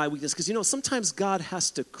in my weakness. Because, sometimes God has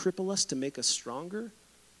to cripple us to make us stronger.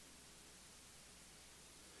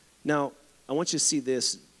 Now, I want you to see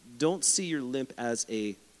this. Don't see your limp as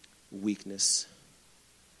a weakness,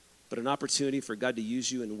 but an opportunity for God to use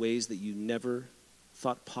you in ways that you never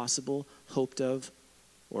thought possible, hoped of,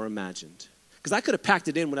 or imagined. Because I could have packed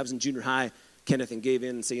it in when I was in junior high, Kenneth, and gave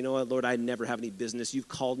in and say, you know what, Lord, I never have any business. You've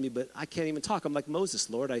called me, but I can't even talk. I'm like Moses,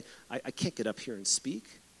 Lord. I can't get up here and speak.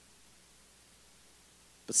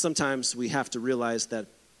 But sometimes we have to realize that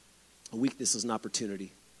a weakness is an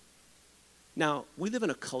opportunity. Now, we live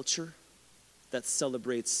in a culture that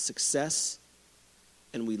celebrates success,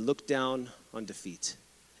 and we look down on defeat.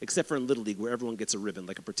 Except for in Little League, where everyone gets a ribbon,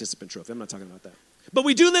 like a participant trophy. I'm not talking about that. But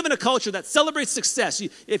we do live in a culture that celebrates success.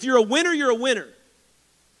 If you're a winner, you're a winner.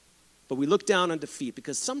 But we look down on defeat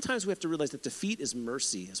because sometimes we have to realize that defeat is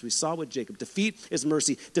mercy. As we saw with Jacob, defeat is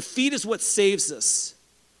mercy. Defeat is what saves us.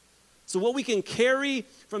 So what we can carry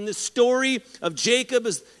from this story of Jacob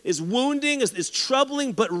is wounding, is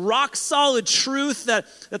troubling, but rock solid truth that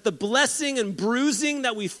the blessing and bruising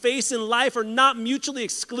that we face in life are not mutually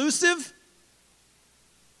exclusive,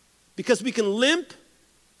 because we can limp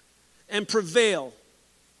and prevail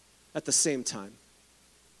at the same time.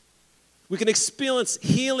 We can experience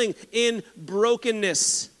healing in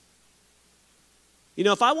brokenness.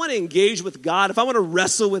 If I want to engage with God, if I want to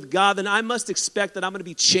wrestle with God, then I must expect that I'm going to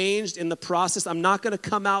be changed in the process. I'm not going to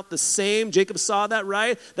come out the same. Jacob saw that,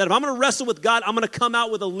 right? That if I'm going to wrestle with God, I'm going to come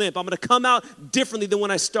out with a limp. I'm going to come out differently than when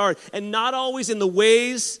I start. And not always in the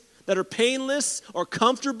ways that are painless or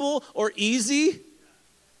comfortable or easy.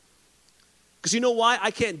 Because you know why?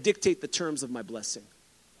 I can't dictate the terms of my blessing.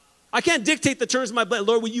 I can't dictate the terms of my blessing.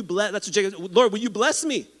 Lord, will you bless? That's what Jacob, Lord, will you bless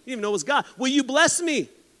me? He didn't even know it was God. Will you bless me?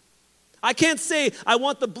 I can't say I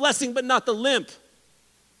want the blessing but not the limp.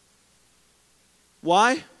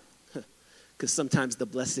 Why? Because sometimes the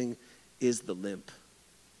blessing is the limp.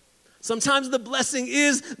 Sometimes the blessing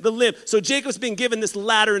is the limp. So Jacob's been given this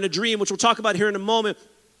ladder in a dream, which we'll talk about here in a moment.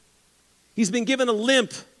 He's been given a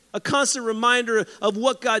limp, a constant reminder of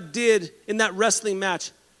what God did in that wrestling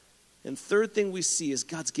match. And third thing we see is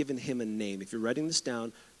God's given him a name. If you're writing this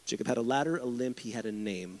down, Jacob had a ladder, a limp, he had a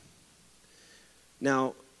name.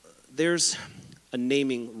 Now, there's a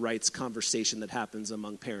naming rights conversation that happens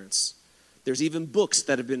among parents. There's even books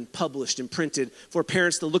that have been published and printed for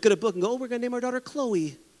parents to look at a book and go, we're going to name our daughter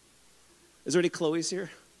Chloe. Is there any Chloes here?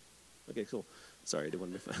 Okay, cool. Sorry, I didn't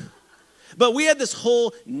want to make fun. But we had this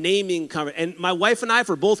whole naming conversation. And my wife and I,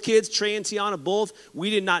 for both kids, Trey and Tiana, both, we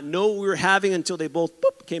did not know what we were having until they both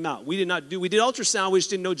came out. We did ultrasound, we just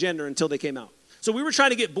didn't know gender until they came out. So we were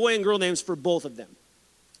trying to get boy and girl names for both of them.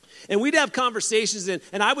 And we'd have conversations,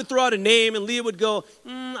 and I would throw out a name, and Leah would go,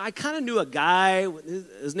 I kind of knew a guy,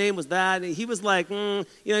 his name was that, and he was like, he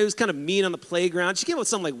was kind of mean on the playground. She came up with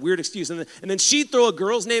some like weird excuse, and then she'd throw a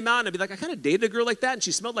girl's name out, and I'd be like, I kind of dated a girl like that, and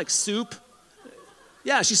she smelled like soup.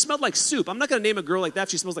 Yeah, she smelled like soup. I'm not going to name a girl like that if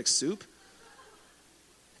she smells like soup.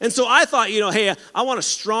 And so I thought, hey, I want a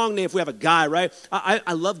strong name if we have a guy, right?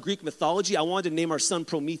 I love Greek mythology. I wanted to name our son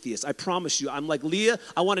Prometheus. I promise you. I'm like, Leah,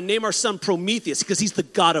 I want to name our son Prometheus because he's the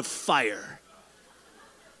god of fire.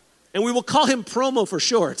 And we will call him Promo for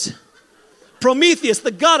short. Prometheus, the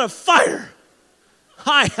god of fire.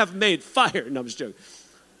 I have made fire. No, I'm just joking.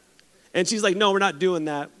 And she's like, no, we're not doing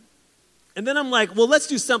that. And then I'm like, well, let's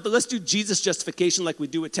do something. Let's do Jesus justification like we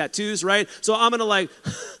do with tattoos, right? So I'm going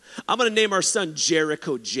to name our son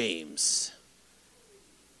Jericho James.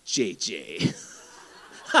 JJ.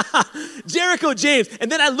 Jericho James. And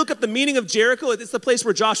then I look up the meaning of Jericho. It's the place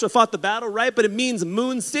where Joshua fought the battle, right? But it means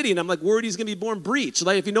Moon City. And I'm like, worried he's going to be born breach.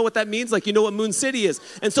 Like, if you know what that means, like, you know what Moon City is.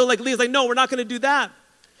 And so, like, Leah's like, no, we're not going to do that.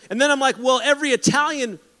 And then I'm like, well, every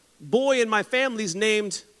Italian boy in my family's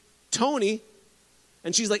named Tony.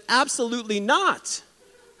 And she's like, absolutely not.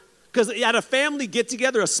 Because at a family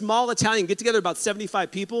get-together, a small Italian get-together, about 75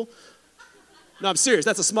 people. No, I'm serious.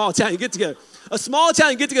 That's a small Italian get-together. A small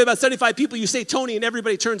Italian get-together, about 75 people, you say Tony, and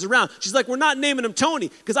everybody turns around. She's like, we're not naming him Tony,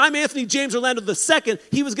 because I'm Anthony James Orlando II.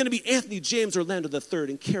 He was going to be Anthony James Orlando III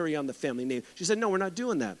and carry on the family name. She said, no, we're not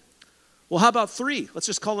doing that. Well, how about 3? Let's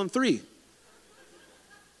just call him 3.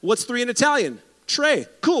 What's 3 in Italian? Trey.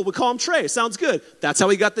 Cool, we call him Trey. Sounds good. That's how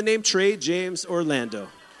he got the name Trey James Orlando.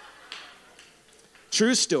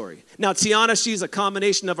 True story. Now, Tiana, she's a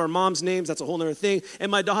combination of our mom's names. That's a whole other thing.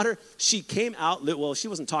 And my daughter, she came out, well, she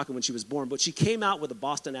wasn't talking when she was born, but she came out with a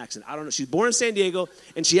Boston accent. I don't know. She's born in San Diego,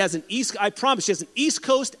 and she has I promise, she has an East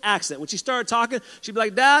Coast accent. When she started talking, she'd be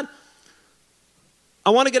like, Dad, I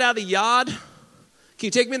want to get out of the yard. Can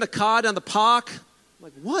you take me in the car down the park? I'm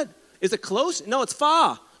like, what? Is it close? No, it's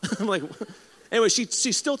far. I'm like, Anyway, she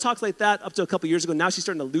still talks like that up to a couple years ago. Now she's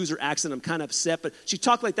starting to lose her accent. I'm kind of upset, but she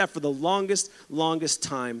talked like that for the longest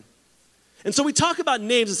time. And so we talk about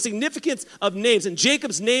names, the significance of names, and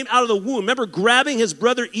Jacob's name out of the womb. Remember grabbing his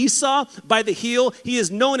brother Esau by the heel? He is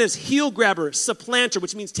known as heel grabber, supplanter,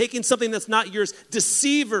 which means taking something that's not yours,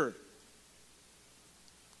 deceiver.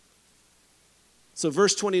 So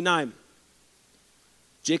verse 29,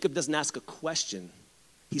 Jacob doesn't ask a question.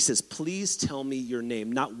 He says, please tell me your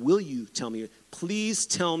name. Not will you tell me, please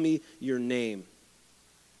tell me your name.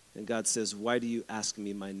 And God says, why do you ask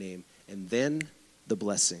me my name? And then the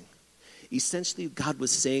blessing. Essentially, God was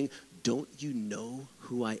saying, don't you know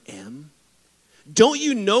who I am? Don't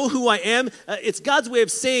you know who I am? It's God's way of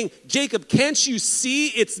saying, Jacob, can't you see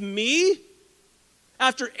it's me?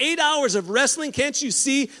 After 8 hours of wrestling, can't you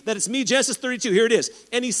see that it's me? Genesis 32, here it is.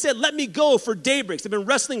 And he said, let me go for daybreaks. They've been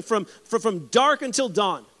wrestling from dark until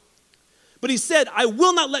dawn. But he said, I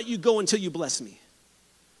will not let you go until you bless me.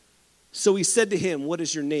 So he said to him, what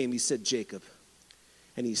is your name? He said, Jacob.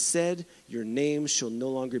 And he said, your name shall no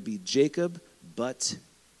longer be Jacob, but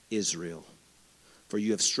Israel. For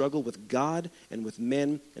you have struggled with God and with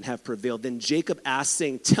men and have prevailed. Then Jacob asked,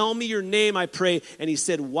 saying, tell me your name, I pray. And he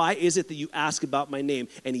said, why is it that you ask about my name?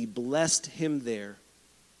 And he blessed him there.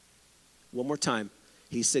 One more time.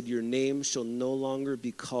 He said, your name shall no longer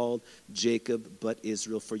be called Jacob, but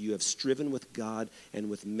Israel. For you have striven with God and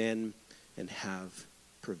with men and have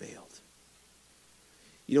prevailed.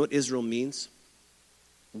 You know what Israel means?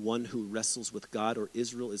 One who wrestles with God, or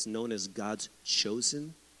Israel is known as God's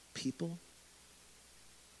chosen people.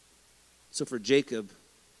 So for Jacob,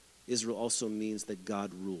 Israel also means that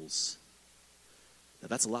God rules. Now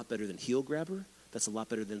that's a lot better than heel grabber. That's a lot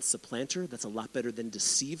better than supplanter. That's a lot better than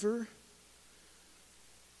deceiver.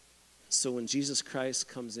 So when Jesus Christ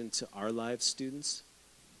comes into our lives, students,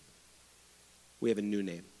 we have a new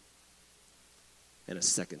name and a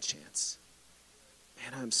second chance.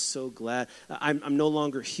 Man, I'm so glad. I'm no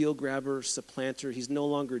longer heel grabber, supplanter. He's no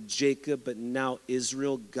longer Jacob, but now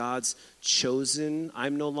Israel, God's chosen.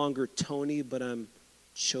 I'm no longer Tony, but I'm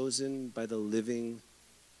chosen by the living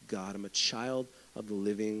God. I'm a child of the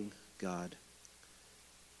living God.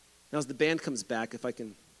 Now, as the band comes back, if I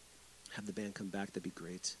can have the band come back, that'd be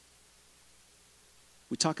great.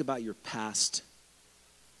 We talk about your past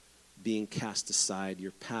being cast aside,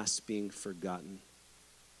 your past being forgotten.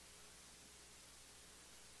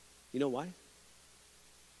 You know why?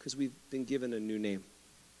 Because we've been given a new name.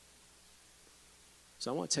 So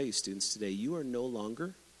I want to tell you, students, today, you are no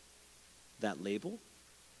longer that label.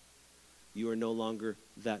 You are no longer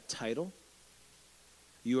that title.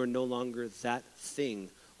 You are no longer that thing.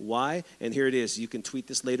 Why? And here it is. You can tweet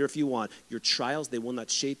this later if you want. Your trials, they will not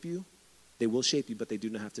shape you. They will shape you, but they do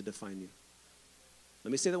not have to define you.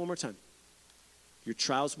 Let me say that one more time. Your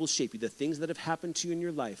trials will shape you. The things that have happened to you in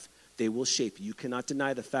your life, they will shape you. You cannot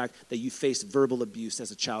deny the fact that you faced verbal abuse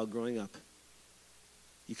as a child growing up.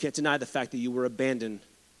 You can't deny the fact that you were abandoned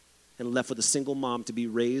and left with a single mom to be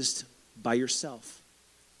raised by yourself.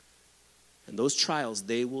 And those trials,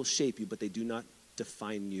 they will shape you, but they do not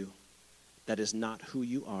define you. That is not who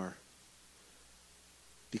you are.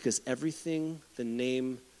 Because everything the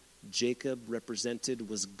name Jacob represented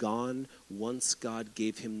was gone once God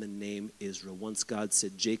gave him the name Israel. Once God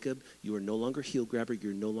said, Jacob, you are no longer heel grabber,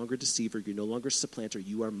 you're no longer deceiver, you're no longer supplanter,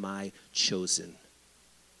 you are my chosen.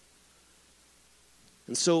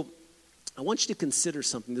 And so I want you to consider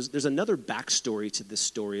something. There's another backstory to this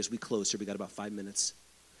story as we close here. We got about 5 minutes.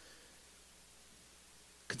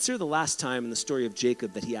 Consider the last time in the story of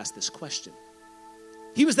Jacob that he asked this question.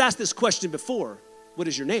 He was asked this question before, what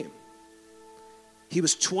is your name? He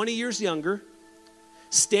was 20 years younger,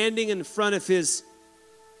 standing in front of his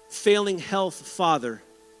failing health father,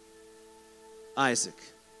 Isaac.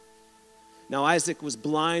 Now Isaac was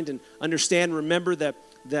blind, and remember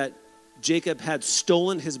that Jacob had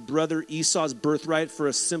stolen his brother Esau's birthright for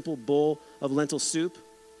a simple bowl of lentil soup.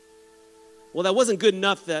 Well, that wasn't good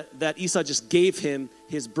enough that Esau just gave him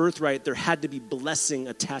his birthright. There had to be blessing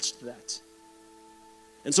attached to that.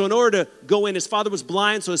 And so in order to go in, his father was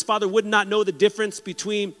blind, so his father would not know the difference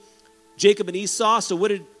between Jacob and Esau. So what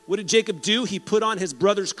did Jacob do? He put on his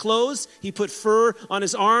brother's clothes. He put fur on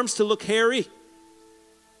his arms to look hairy.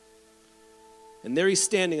 And there he's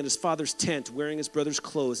standing in his father's tent wearing his brother's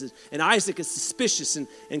clothes. And Isaac is suspicious and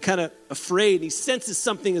kind of afraid. And he senses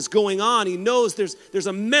something is going on. He knows there's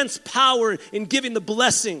immense power in giving the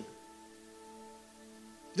blessing.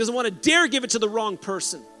 He doesn't want to dare give it to the wrong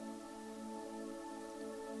person.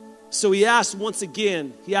 So he asked once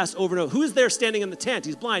again, he asked over and over, who is there standing in the tent?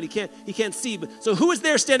 He's blind, he can't see. So who is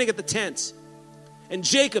there standing at the tent? And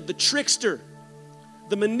Jacob, the trickster,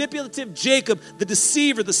 The manipulative Jacob, the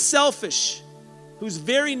deceiver, the selfish, whose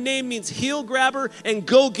very name means heel grabber and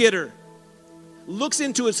go-getter, looks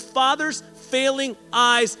into his father's failing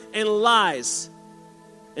eyes and lies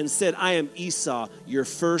and said, I am Esau, your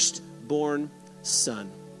firstborn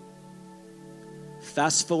son.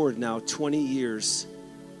 Fast forward now 20 years.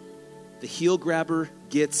 The heel grabber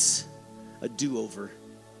gets a do-over.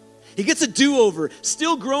 He gets a do-over,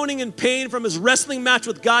 still groaning in pain from his wrestling match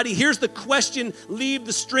with God. He hears the question leave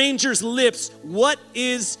the stranger's lips. What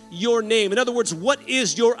is your name? In other words, what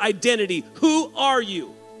is your identity? Who are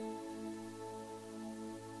you?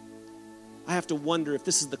 I have to wonder if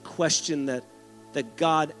this is the question that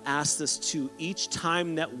God asks us to each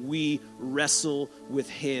time that we wrestle with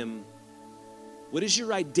him. What is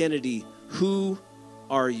your identity? Who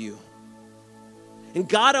are you? And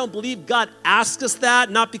God, I don't believe God asks us that,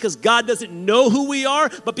 not because God doesn't know who we are,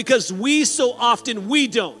 but because we so often, we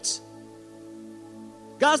don't.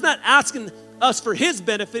 God's not asking us for his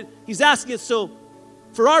benefit. He's asking us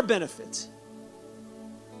for our benefit.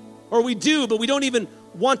 Or we do, but we don't even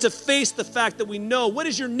want to face the fact that we know. What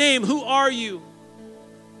is your name? Who are you?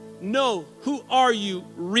 No, who are you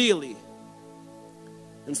really?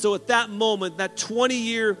 And so at that moment, that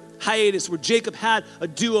 20-year hiatus where Jacob had a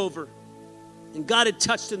do-over, and God had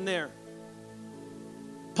touched him there.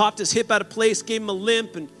 Popped his hip out of place, gave him a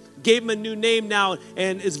limp, and gave him a new name now.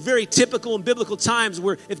 And it's very typical in biblical times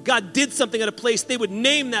where if God did something at a place, they would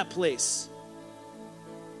name that place.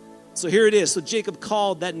 So here it is. So Jacob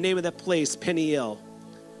called that name of that place Peniel,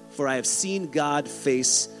 for I have seen God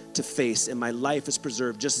face to face, and my life is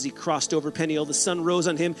preserved. Just as he crossed over Peniel, the sun rose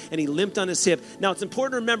on him, and he limped on his hip. Now, it's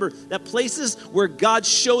important to remember that places where God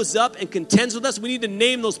shows up and contends with us, we need to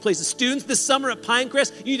name those places. Students, this summer at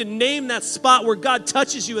Pinecrest, you need to name that spot where God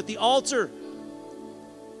touches you at the altar.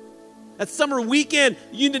 That summer weekend,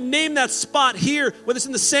 you need to name that spot here, whether it's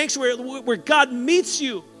in the sanctuary, where God meets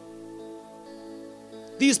you.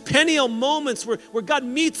 These Peniel moments where God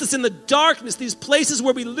meets us in the darkness, these places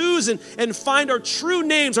where we lose and find our true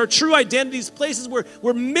names, our true identities, places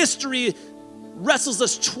where mystery wrestles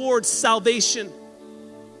us towards salvation.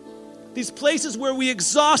 These places where we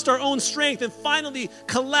exhaust our own strength and finally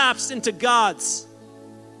collapse into God's.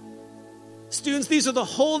 Students, these are the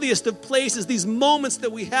holiest of places, these moments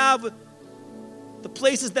that we have, the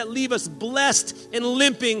places that leave us blessed and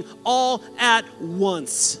limping all at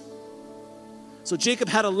once. So Jacob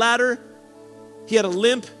had a ladder, he had a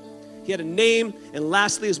limp, he had a name, and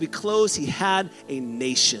lastly, as we close, he had a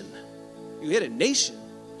nation. You had a nation.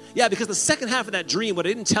 Yeah, because the second half of that dream, what I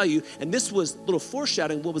didn't tell you, and this was a little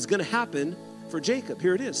foreshadowing what was going to happen for Jacob.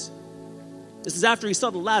 Here it is. This is after he saw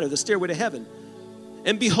the ladder, the stairway to heaven.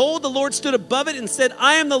 And behold, the Lord stood above it and said,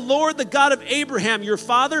 I am the Lord, the God of Abraham, your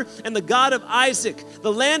father, and the God of Isaac.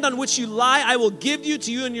 The land on which you lie, I will give you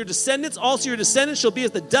to you and your descendants. Also your descendants shall be as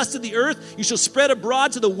the dust of the earth. You shall spread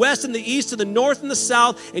abroad to the west and the east, to the north and the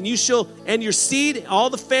south, and your seed, all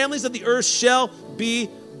the families of the earth shall be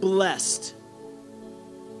blessed.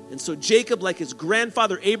 And so Jacob, like his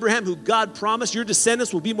grandfather Abraham, who God promised, your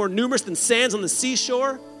descendants will be more numerous than sands on the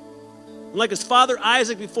seashore. And like his father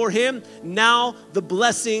Isaac before him, now the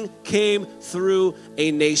blessing came through a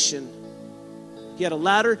nation. He had a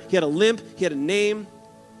ladder, he had a limp, he had a name,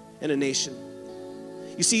 and a nation.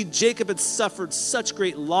 You see, Jacob had suffered such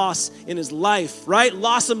great loss in his life, right?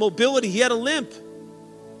 Loss of mobility, he had a limp.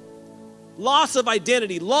 Loss of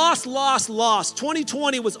identity, loss.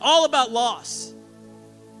 2020 was all about loss.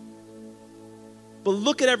 But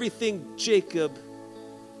look at everything Jacob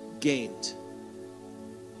gained.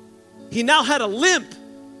 He now had a limp.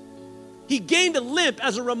 He gained a limp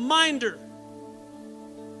as a reminder.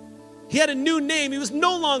 He had a new name. He was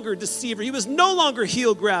no longer a deceiver. He was no longer a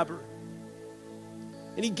heel grabber.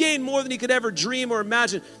 And he gained more than he could ever dream or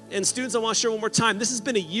imagine. And students, I want to share one more time. This has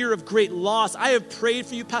been a year of great loss. I have prayed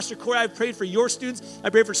for you, Pastor Corey. I have prayed for your students. I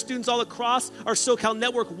pray for students all across our SoCal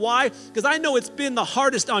network. Why? Because I know it's been the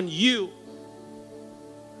hardest on you.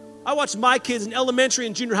 I watched my kids in elementary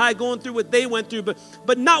and junior high going through what they went through,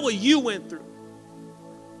 but not what you went through.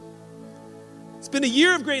 It's been a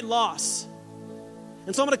year of great loss.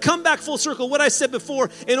 And so I'm going to come back full circle what I said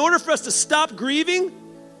before. In order for us to stop grieving,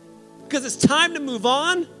 because it's time to move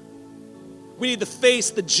on, we need to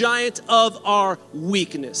face the giant of our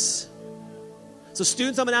weakness. So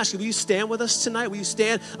students, I'm going to ask you, will you stand with us tonight? Will you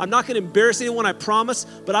stand? I'm not going to embarrass anyone, I promise,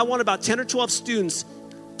 but I want about 10 or 12 students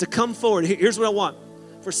to come forward. Here's what I want.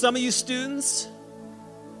 For some of you students,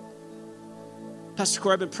 Pastor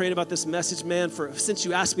Corey, I've been praying about this message, man, since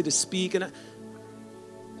you asked me to speak, and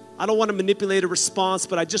I don't want to manipulate a response,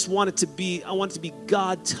 but I want it to be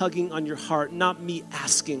God tugging on your heart, not me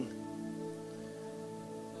asking.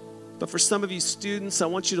 But for some of you students, I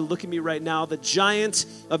want you to look at me right now. The giant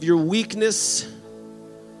of your weakness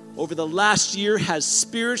over the last year has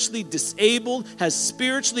spiritually disabled, has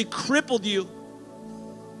spiritually crippled you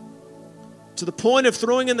to the point of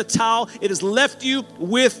throwing in the towel. It has left you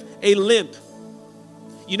with a limp.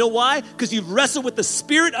 You know why? Because you've wrestled with the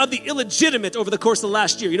spirit of the illegitimate over the course of the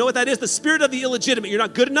last year. You know what that is? The spirit of the illegitimate. You're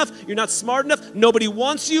not good enough. You're not smart enough. Nobody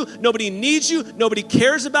wants you. Nobody needs you. Nobody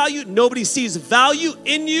cares about you. Nobody sees value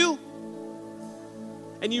in you.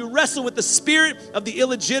 And you wrestle with the spirit of the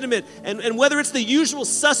illegitimate. And whether it's the usual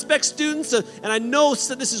suspect students, and I know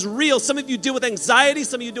that this is real. Some of you deal with anxiety.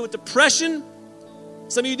 Some of you deal with depression.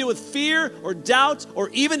 Some of you deal with fear or doubt or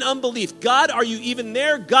even unbelief. God, are you even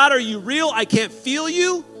there? God, are you real? I can't feel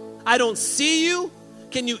you. I don't see you.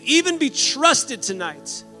 Can you even be trusted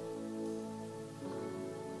tonight?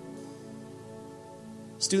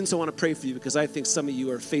 Students, I want to pray for you because I think some of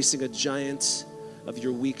you are facing a giant of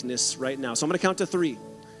your weakness right now. So I'm going to count to 3.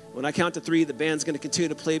 When I count to 3, the band's going to continue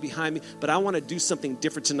to play behind me. But I want to do something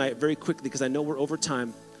different tonight very quickly because I know we're over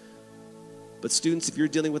time. But students, if you're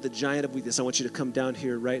dealing with a giant of weakness, I want you to come down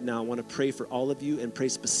here right now. I want to pray for all of you and pray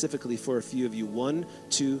specifically for a few of you. 1,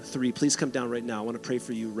 2, 3. Please come down right now. I want to pray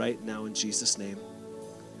for you right now in Jesus' name.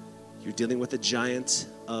 You're dealing with a giant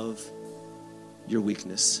of your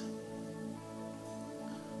weakness.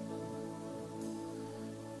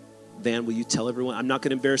 Van, will you tell everyone? I'm not going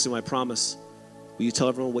to embarrass you, I promise. Will you tell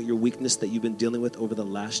everyone what your weakness that you've been dealing with over the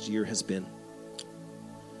last year has been?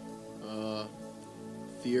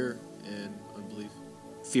 Fear and unbelief.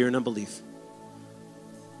 Fear and unbelief.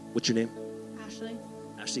 What's your name? Ashley.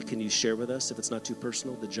 Ashley, can you share with us, if it's not too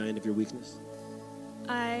personal, the giant of your weakness?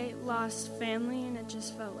 I lost family and it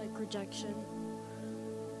just felt like rejection.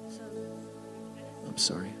 So. I'm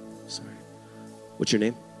sorry. What's your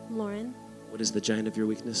name? Lauren. What is the giant of your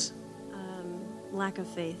weakness? Lack of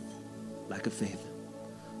faith. Lack of faith.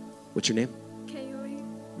 What's your name? Kaylee.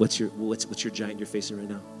 What's your giant you're facing right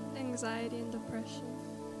now? Anxiety and depression.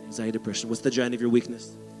 Anxiety, depression. What's the giant of your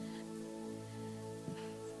weakness?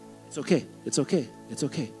 It's okay. It's okay. It's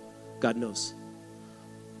okay. God knows.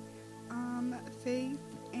 Faith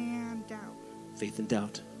and doubt. Faith and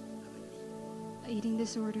doubt. Eating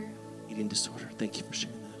disorder. Eating disorder. Thank you for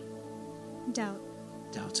sharing that. Doubt.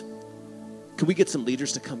 Doubt. Can we get some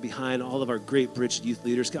leaders to come behind, all of our great Bridge youth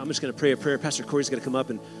leaders? I'm just going to pray a prayer. Pastor Corey's going to come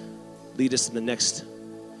up and lead us in the next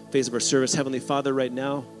phase of our service. Heavenly Father, right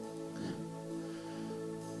now,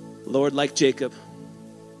 Lord, like Jacob,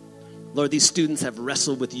 Lord, these students have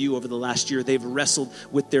wrestled with you over the last year. They've wrestled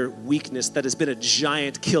with their weakness that has been a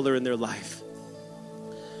giant killer in their life.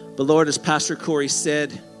 But Lord, as Pastor Corey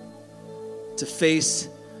said, to face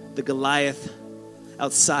the Goliath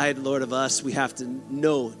outside, Lord, of us, we have to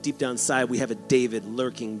know deep down inside we have a David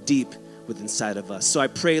lurking deep within inside of us. So I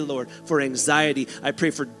pray, Lord, for anxiety. I pray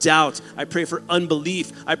for doubt. I pray for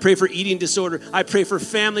unbelief. I pray for eating disorder. I pray for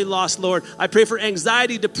family loss, Lord. I pray for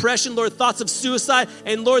anxiety, depression, Lord, thoughts of suicide.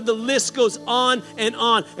 And Lord, the list goes on and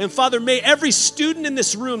on. And Father, may every student in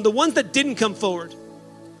this room, the ones that didn't come forward,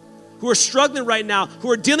 who are struggling right now, who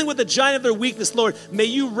are dealing with the giant of their weakness, Lord, may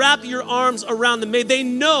you wrap your arms around them. May they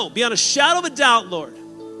know, beyond a shadow of a doubt, Lord,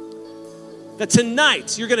 that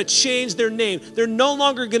tonight you're going to change their name. They're no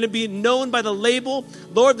longer going to be known by the label.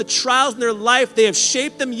 Lord, the trials in their life, they have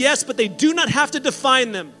shaped them, yes, but they do not have to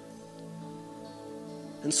define them.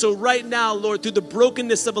 And so right now, Lord, through the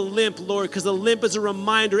brokenness of a limp, Lord, because a limp is a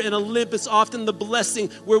reminder and a limp is often the blessing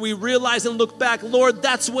where we realize and look back, Lord,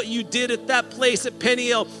 that's what you did at that place at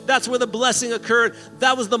Peniel. That's where the blessing occurred.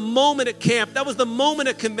 That was the moment at camp. That was the moment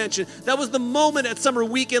at convention. That was the moment at summer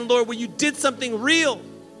weekend, Lord, where you did something real.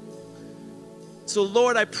 So,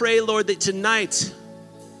 Lord, I pray, Lord, that tonight,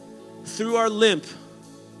 through our limp,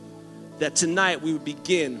 that tonight we would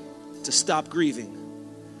begin to stop grieving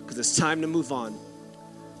because it's time to move on.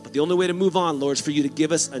 But the only way to move on, Lord, is for you to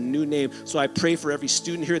give us a new name. So I pray for every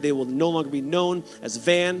student here, they will no longer be known as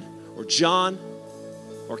Van or John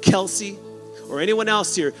or Kelsey or anyone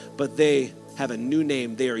else here, but they have a new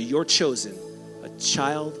name. They are your chosen, a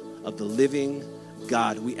child of the living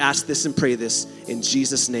God. We ask this and pray this in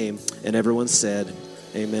Jesus' name. And everyone said,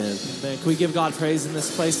 amen. Amen. Can we give God praise in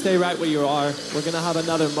this place? Stay right where you are. We're going to have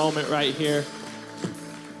another moment right here.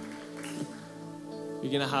 You're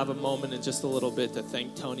going to have a moment in just a little bit to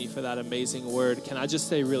thank Tony for that amazing word. Can I just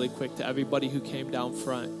say really quick to everybody who came down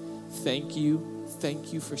front, thank you.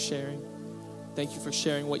 Thank you for sharing. Thank you for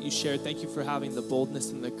sharing what you shared. Thank you for having the boldness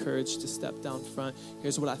and the courage to step down front.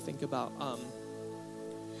 Here's what I think about.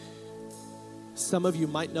 Some of you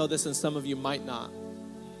might know this and some of you might not.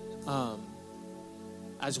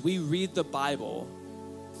 As we read the Bible,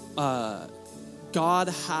 God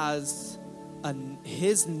has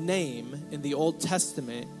his name in the Old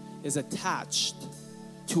Testament is attached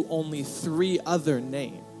to only 3 other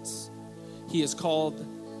names. He is called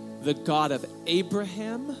the God of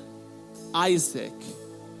Abraham, Isaac,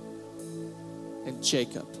 and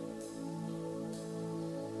Jacob.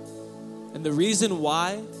 And the reason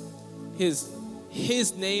why his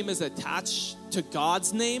name is attached to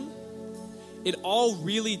God's name, it all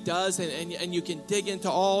really does, and you can dig into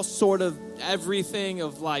all sort of everything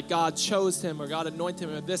of like God chose him or God anointed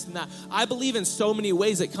him or this and that. I believe in so many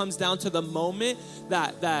ways it comes down to the moment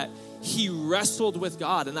that he wrestled with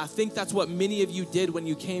God. And I think that's what many of you did when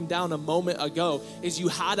you came down a moment ago, is you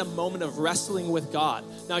had a moment of wrestling with God.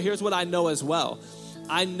 Now here's what I know as well.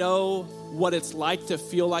 I know what it's like to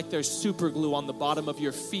feel like there's super glue on the bottom of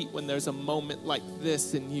your feet when there's a moment like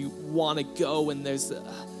this and you want to go and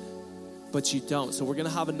but you don't. So we're going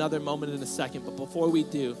to have another moment in a second. But before we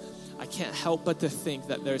do, I can't help but to think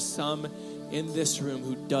that there's some in this room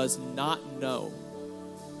who does not know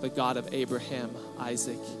the God of Abraham,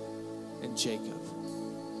 Isaac, and Jacob.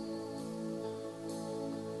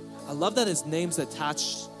 I love that his name's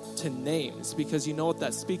attached to names, because you know what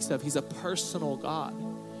that speaks of. He's a personal God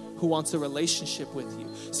who wants a relationship with you.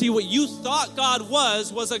 See, what you thought God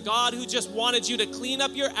was a God who just wanted you to clean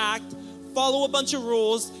up your act, follow a bunch of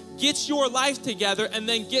rules, get your life together, and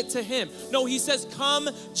then get to him. No, he says, come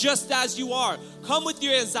just as you are. Come with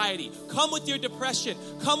your anxiety. Come with your depression.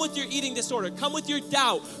 Come with your eating disorder. Come with your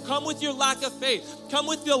doubt. Come with your lack of faith. Come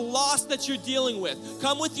with the loss that you're dealing with.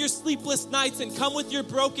 Come with your sleepless nights, and come with your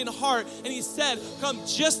broken heart. And he said, come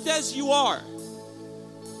just as you are.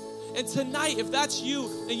 And tonight, if that's you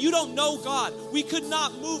and you don't know God, we could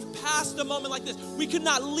not move past a moment like this. We could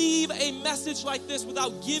not leave a message like this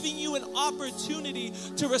without giving you an opportunity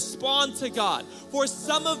to respond to God. For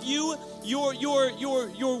some of you,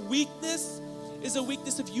 your weakness is a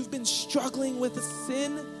weakness if you've been struggling with a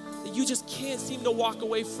sin that you just can't seem to walk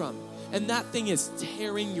away from. And that thing is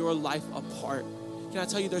tearing your life apart. Can I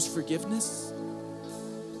tell you, there's forgiveness,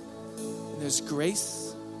 and there's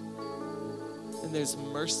grace, and there's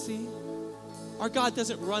mercy. Our God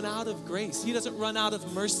doesn't run out of grace. He doesn't run out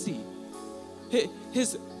of mercy.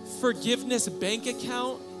 His forgiveness bank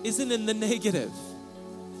account isn't in the negative.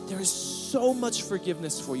 There is so much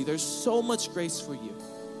forgiveness for you. There's so much grace for you.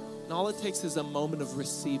 And all it takes is a moment of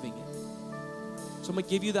receiving it. So I'm going to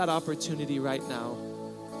give you that opportunity right now.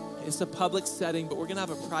 It's a public setting, but we're going to have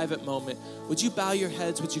a private moment. Would you bow your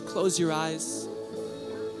heads? Would you close your eyes?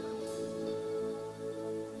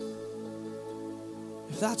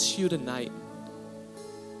 If that's you tonight,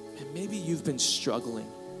 and maybe you've been struggling.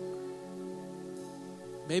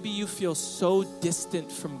 Maybe you feel so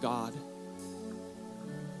distant from God.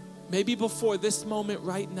 Maybe before this moment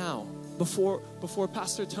right now, before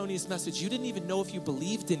Pastor Tony's message, you didn't even know if you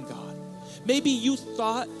believed in God. Maybe you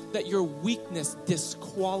thought that your weakness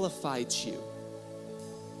disqualified you.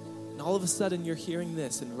 And all of a sudden you're hearing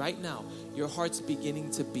this, and right now your heart's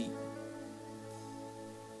beginning to beat.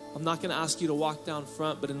 I'm not going to ask you to walk down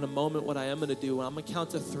front, but in a moment what I am going to do, I'm going to count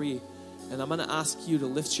to 3, and I'm going to ask you to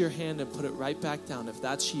lift your hand and put it right back down if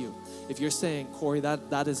that's you. If you're saying, Corey,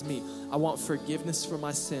 that is me. I want forgiveness for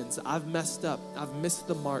my sins. I've messed up. I've missed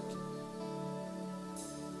the mark.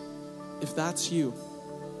 If that's you,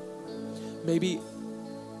 maybe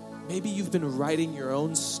you've been writing your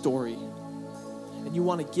own story and you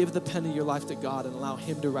want to give the pen of your life to God and allow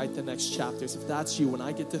him to write the next chapters. If that's you, when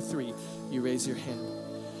I get to 3, you raise your hand.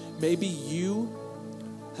 Maybe you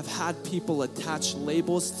have had people attach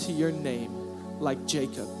labels to your name like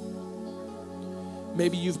Jacob.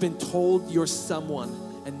 Maybe you've been told you're someone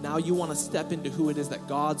and now you want to step into who it is that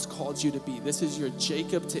God's called you to be. This is your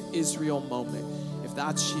Jacob to Israel moment. If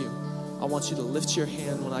that's you, I want you to lift your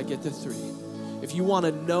hand when I get to 3. If you want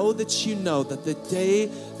to know that the day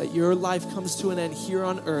that your life comes to an end here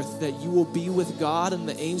on earth, that you will be with God and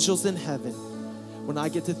the angels in heaven, when I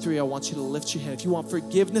get to 3, I want you to lift your hand. If you want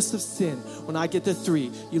forgiveness of sin, when I get to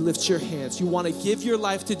 3, you lift your hands. You want to give your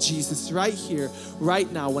life to Jesus right here, right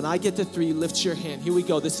now. When I get to 3, you lift your hand. Here we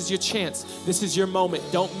go. This is your chance. This is your moment.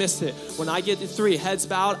 Don't miss it. When I get to 3, heads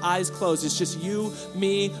bowed, eyes closed. It's just you,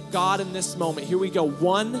 me, God in this moment. Here we go.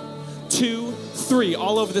 1, 2, 3.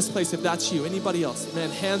 All over this place if that's you. Anybody else?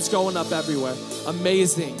 Man, hands going up everywhere.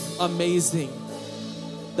 Amazing. Amazing.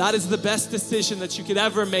 That is the best decision that you could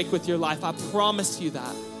ever make with your life. I promise you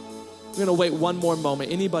that. We're going to wait one more moment.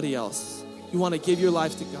 Anybody else? You want to give your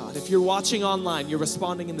life to God. If you're watching online, you're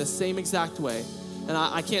responding in the same exact way. And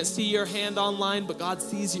I can't see your hand online, but God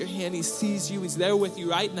sees your hand. He sees you. He's there with you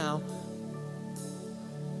right now.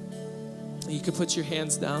 You can put your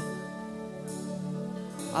hands down.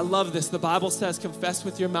 I love this. The Bible says, confess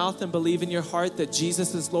with your mouth and believe in your heart that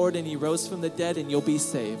Jesus is Lord and he rose from the dead and you'll be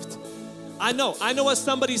saved. I know what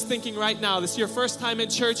somebody's thinking right now. This is your first time in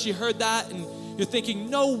church. You heard that and you're thinking,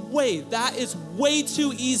 no way, that is way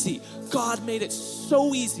too easy. God made it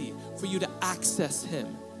so easy for you to access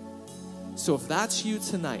him. So if that's you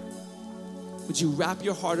tonight, would you wrap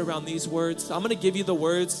your heart around these words? I'm going to give you the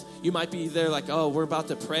words. You might be there like, oh, we're about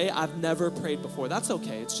to pray. I've never prayed before. That's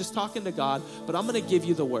okay. It's just talking to God, but I'm going to give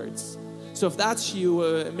you the words. So if that's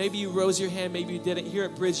you, maybe you rose your hand, maybe you didn't. Here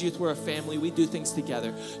at Bridge Youth, we're a family. We do things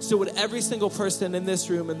together. So would every single person in this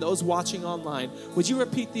room and those watching online, would you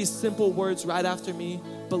repeat these simple words right after me?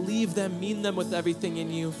 Believe them, mean them with everything in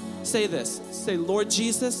you. Say this. Say, Lord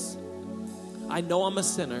Jesus, I know I'm a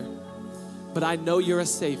sinner, but I know you're a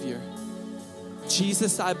Savior.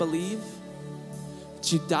 Jesus, I believe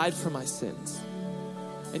that you died for my sins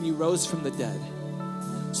and you rose from the dead.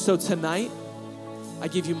 So tonight, I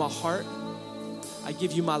give you my heart. I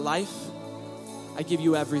give you my life. I give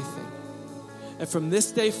you everything. And from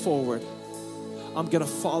this day forward, I'm going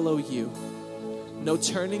to follow you. No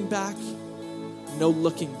turning back, no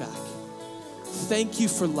looking back. Thank you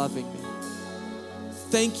for loving me.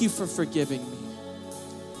 Thank you for forgiving me.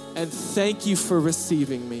 And thank you for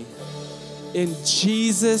receiving me. In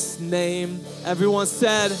Jesus' name, everyone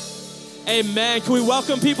said, amen. Can we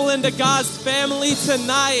welcome people into God's family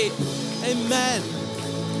tonight? Amen.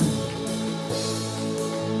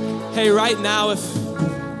 Hey, right now, if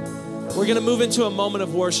we're going to move into a moment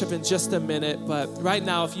of worship in just a minute, but right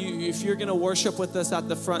now, if you're going to worship with us at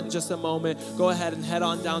the front in just a moment, go ahead and head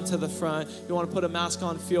on down to the front. If you want to put a mask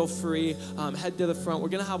on, feel free. Head to the front. We're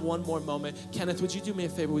going to have one more moment. Kenneth, would you do me a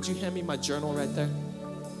favor? Would you hand me my journal right there?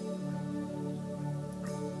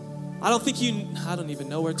 I don't even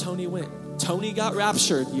know where Tony went. Tony got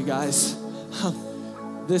raptured, you guys.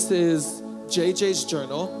 This is JJ's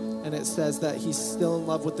journal, and it says that he's still in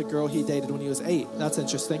love with the girl he dated when he was 8. That's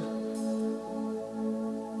interesting.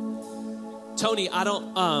 Tony,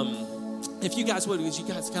 if you guys would you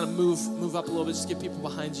guys kind of move up a little bit, just give people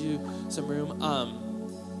behind you some room.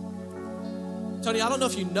 Tony, I don't know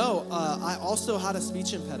if you know, I also had a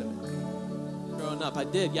speech impediment. Growing up, I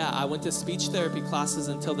did, yeah. I went to speech therapy classes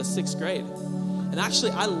until the 6th grade. And actually,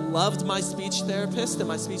 I loved my speech therapist and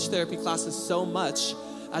my speech therapy classes so much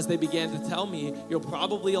as they began to tell me, you'll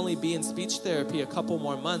probably only be in speech therapy a couple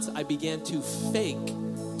more months. I began to fake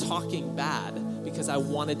talking bad because I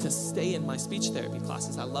wanted to stay in my speech therapy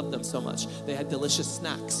classes. I loved them so much. They had delicious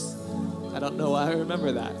snacks. I don't know why I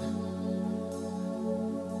remember that.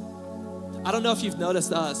 I don't know if you've noticed,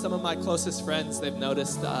 some of my closest friends, they've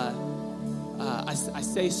noticed I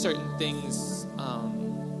say certain things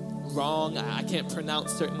wrong. I can't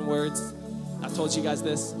pronounce certain words. I've told you guys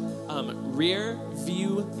this. Rear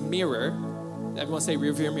view mirror. Everyone say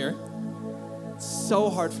rear view mirror. It's so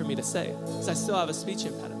hard for me to say because I still have a speech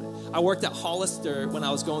impediment. I worked at Hollister when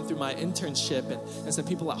I was going through my internship, and some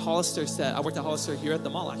people at Hollister said, I worked at Hollister here at the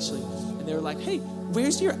mall actually, and they were like, hey,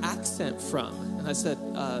 where's your accent from? And I said,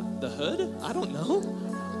 the hood? I don't know.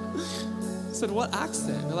 I said, what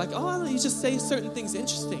accent? They're like, oh, I don't know, you just say certain things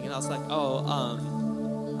interesting. And I was like,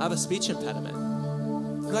 I have a speech impediment.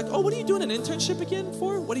 They're like, oh, what are you doing an internship again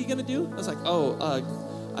for? What are you going to do? I was like,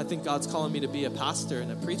 I think God's calling me to be a pastor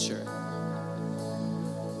and a preacher.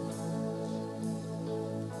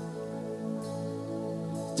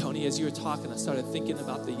 Tony, as you were talking, I started thinking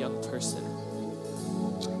about the young person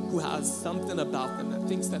who has something about them that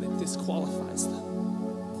thinks that it disqualifies them.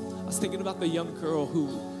 I was thinking about the young girl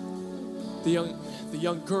the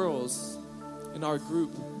young girls in our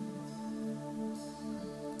group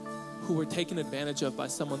who were taken advantage of by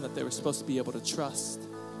someone that they were supposed to be able to trust.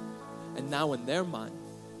 And now in their mind,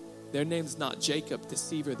 their name's not Jacob,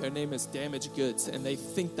 deceiver. Their name is damaged goods, and they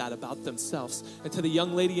think that about themselves. And to the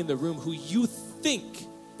young lady in the room who you think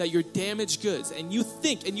that you're damaged goods, and you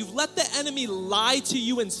think, and you've let the enemy lie to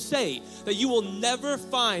you and say that you will never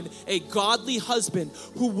find a godly husband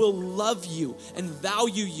who will love you and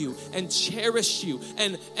value you and cherish you,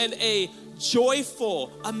 and a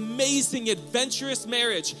joyful, amazing, adventurous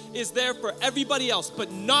marriage is there for everybody else,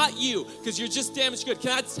 but not you, because you're just damaged good. Can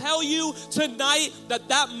I tell you tonight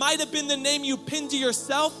that might have been the name you pinned to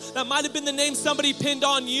yourself, that might have been the name somebody pinned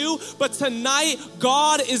on you, but tonight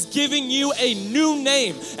God is giving you a new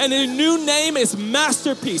name, and a new name is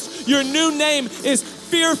masterpiece. Your new name is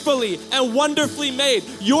fearfully and wonderfully made.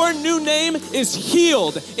 Your new name is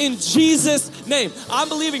healed in Jesus' name. I'm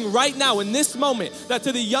believing right now in this moment that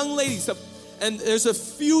to the young ladies And there's a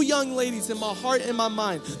few young ladies in my heart and my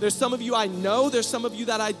mind. There's some of you I know. There's some of you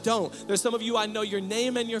that I don't. There's some of you I know your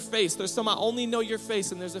name and your face. There's some I only know your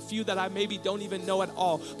face. And there's a few that I maybe don't even know at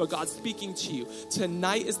all. But God's speaking to you.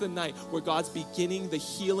 Tonight is the night where God's beginning the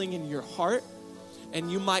healing in your heart.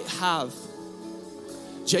 And you might have,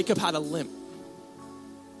 Jacob had a limp.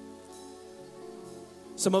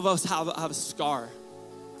 Some of us have a scar.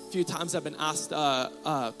 A few times I've been asked,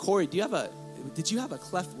 Corey, did you have a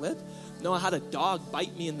cleft lip? No, I had a dog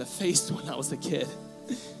bite me in the face when I was a kid.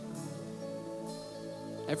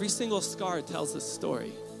 Every single scar tells a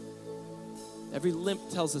story. Every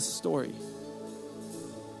limp tells a story.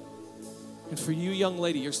 And for you, young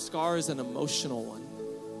lady, your scar is an emotional one.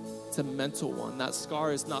 It's a mental one. That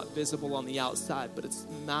scar is not visible on the outside, but it's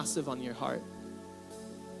massive on your heart.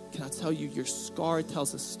 Can I tell you, your scar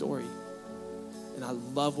tells a story. And I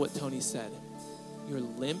love what Tony said. Your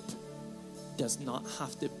limp does not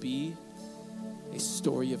have to be a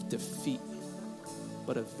story of defeat,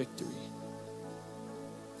 but of victory.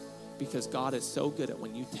 Because God is so good at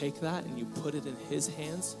when you take that and you put it in his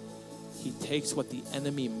hands, he takes what the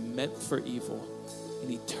enemy meant for evil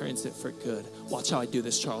and he turns it for good. Watch how I do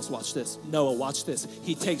this, Charles. Watch this. Noah, watch this.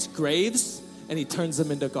 He takes graves and he turns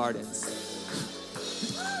them into gardens.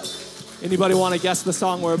 Anybody want to guess the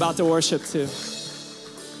song we're about to worship to?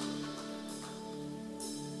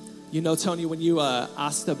 You know, Tony, when you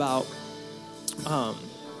asked about,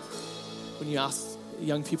 when you asked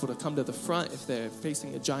young people to come to the front if they're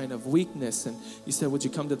facing a giant of weakness, and you said, would you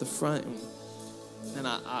come to the front? And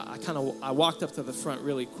I walked up to the front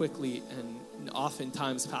really quickly, and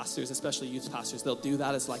oftentimes pastors, especially youth pastors, they'll do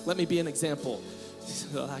that. It's like, let me be an example.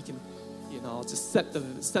 So I can, I'll just set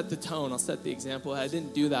the tone. I'll set the example. I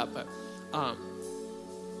didn't do that, but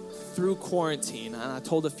through quarantine, and I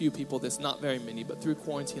told a few people this, not very many, but through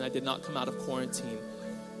quarantine, I did not come out of quarantine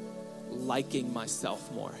liking myself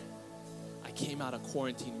more. I came out of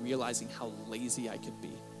quarantine realizing how lazy I could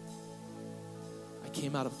be. I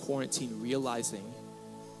came out of quarantine realizing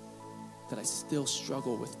that I still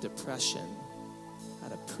struggle with depression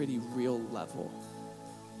at a pretty real level.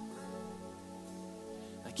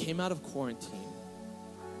 I came out of quarantine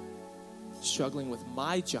struggling with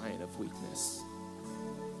my giant of weakness,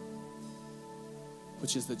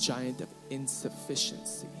 which is the giant of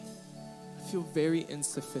insufficiency. I feel very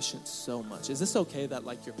insufficient so much. Is this okay that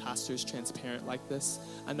your pastor is transparent like this?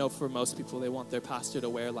 I know for most people, they want their pastor to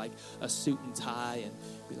wear a suit and tie and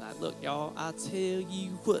be like, look, y'all, I tell you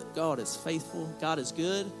what, God is faithful. God is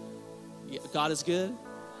good. Yeah, God is good.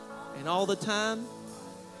 And all the time.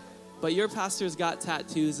 But your pastor's got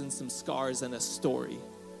tattoos and some scars and a story.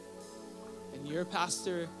 And your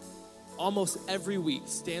pastor almost every week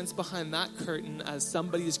stands behind that curtain as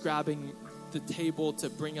somebody's grabbing the table to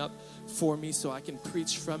bring up for me so I can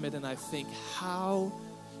preach from it. And I think, how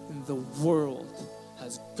in the world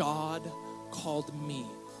has God called me,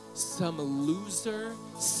 some loser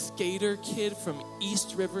skater kid from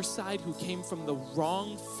East Riverside who came from the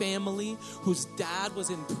wrong family, whose dad was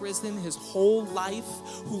in prison his whole life,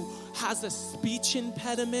 who has a speech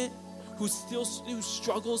impediment, who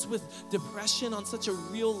struggles with depression on such a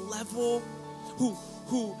real level, who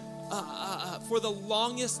for the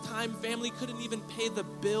longest time, family couldn't even pay the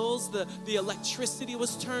bills, the electricity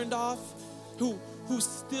was turned off, who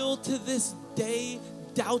still to this day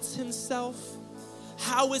doubts himself.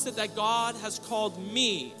 How is it that God has called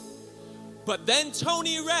me? But then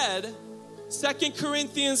Tony read 2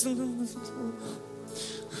 Corinthians.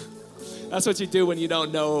 That's what you do when you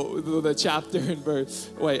don't know the chapter and verse.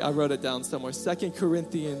 Wait, I wrote it down somewhere. 2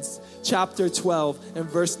 Corinthians chapter 12 and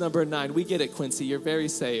verse number 9. We get it, Quincy. You're very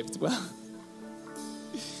saved. Well,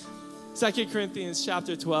 2 Corinthians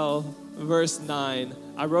chapter 12, verse 9.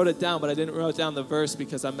 I wrote it down, but I didn't write down the verse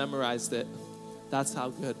because I memorized it. That's how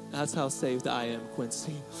good, that's how saved I am,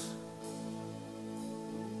 Quincy.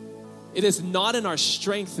 It is not in our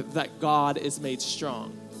strength that God is made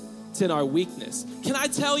strong. It's in our weakness. Can I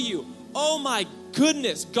tell you, oh my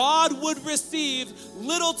goodness, God would receive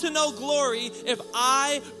little to no glory if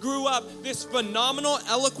I grew up this phenomenal,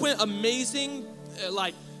 eloquent, amazing,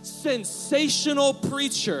 sensational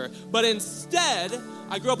preacher, but instead,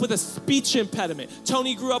 I grew up with a speech impediment.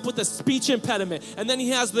 Tony grew up with a speech impediment. And then he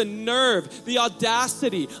has the nerve, the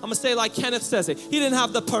audacity. I'm going to say like Kenneth says it. He didn't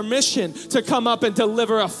have the permission to come up and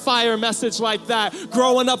deliver a fire message like that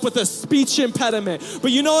growing up with a speech impediment.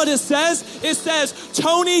 But you know what it says? It says,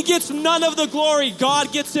 Tony gets none of the glory.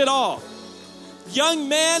 God gets it all. Young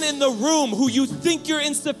man in the room who you think you're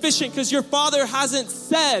insufficient because your father hasn't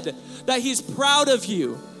said that he's proud of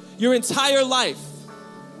you your entire life.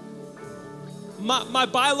 My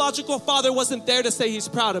biological father wasn't there to say he's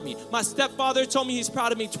proud of me. My stepfather told me he's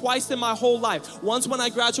proud of me twice in my whole life. Once when I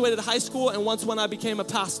graduated high school and once when I became a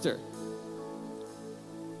pastor.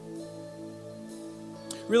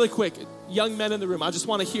 Really quick, young men in the room, I just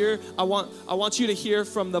want to hear, I want you to hear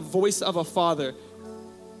from the voice of a father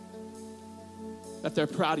that they're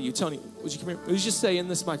proud of you. Tony, would you come here? Would you just say in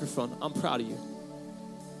this microphone, I'm proud of you.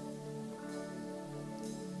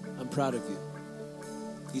 I'm proud of you.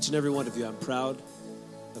 Each and every one of you, I'm proud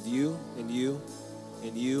of you and you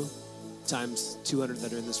and you times 200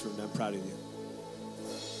 that are in this room. I'm proud of you.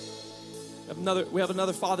 We have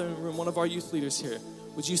another father in the room, one of our youth leaders here.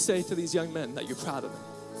 Would you say to these young men that you're proud of them?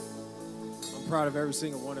 I'm proud of every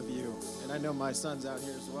single one of you. And I know my son's out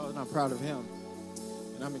here as well, and I'm proud of him.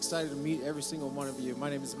 And I'm excited to meet every single one of you. My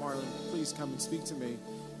name is Marlon. Please come and speak to me,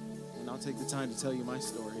 and I'll take the time to tell you my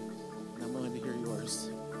story. And I'm willing to hear yours.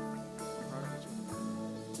 I'm proud of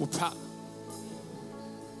you. We're proud.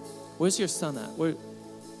 Where's your son at? Where's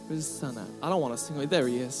his son at? I don't want to sing. There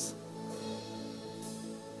he is.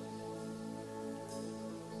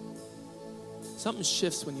 Something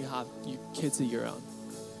shifts when you have kids of your own.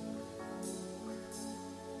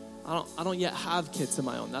 I don't yet have kids of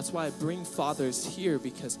my own. That's why I bring fathers here,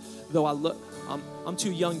 because though I'm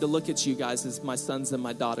too young to look at you guys as my sons and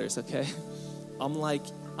my daughters, okay? I'm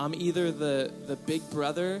either the big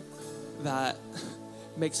brother that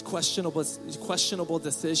makes questionable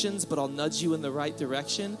decisions, but I'll nudge you in the right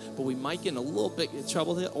direction, but we might get in a little bit of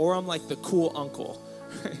trouble here, or I'm like the cool uncle.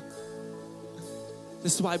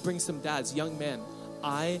 This is why I bring some dads, young men.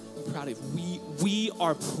 I am proud of you. We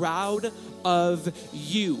are proud of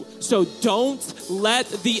you. So don't let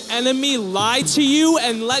the enemy lie to you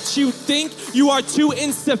and let you think you are too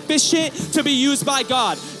insufficient to be used by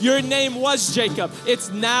God. Your name was Jacob. It's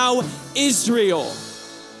now Israel.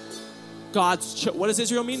 What does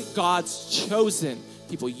Israel mean? God's chosen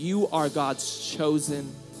people. You are God's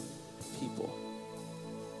chosen people.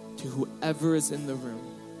 To whoever is in the room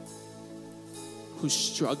who's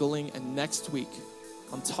struggling, and next week,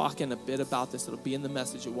 I'm talking a bit about this. It'll be in the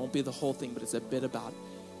message. It won't be the whole thing, but it's a bit about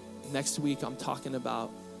it. Next week, I'm talking about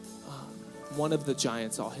one of the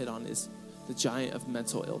giants I'll hit on is the giant of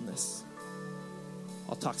mental illness.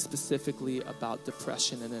 I'll talk specifically about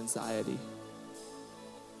depression and anxiety.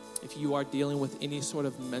 If you are dealing with any sort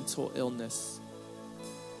of mental illness,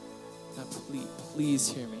 now please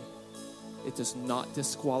hear me. It does not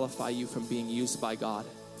disqualify you from being used by God.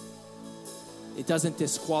 It doesn't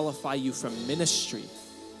disqualify you from ministry.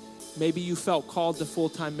 Maybe you felt called to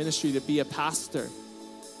full-time ministry to be a pastor,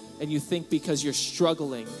 and you think because you're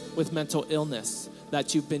struggling with mental illness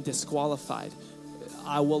that you've been disqualified.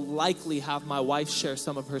 I will likely have my wife share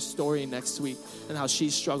some of her story next week and how she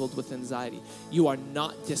struggled with anxiety. You are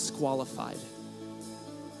not disqualified.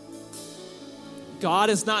 God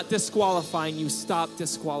is not disqualifying you. Stop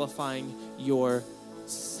disqualifying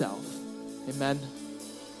yourself. Amen.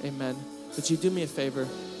 Amen. Would you do me a favor?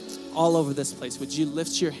 All over this place, would you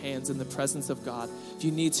lift your hands in the presence of God? If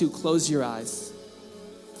you need to, close your eyes.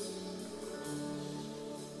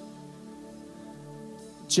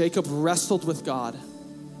 Jacob wrestled with God.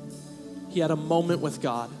 He had a moment with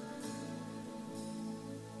God.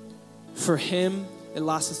 For him, it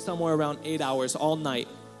lasted somewhere around 8 hours, all night.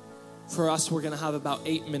 For us, we're going to have about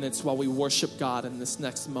 8 minutes while we worship God in this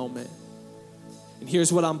next moment. And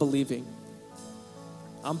here's what I'm believing.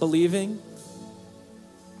 I'm believing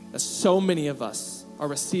that so many of us are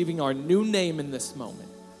receiving our new name in this moment.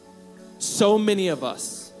 So many of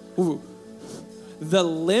us. The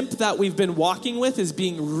limp that we've been walking with is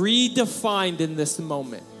being redefined in this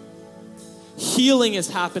moment. Healing is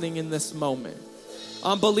happening in this moment.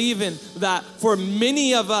 I'm believing that for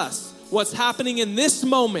many of us, what's happening in this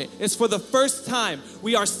moment is for the first time,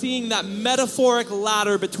 we are seeing that metaphoric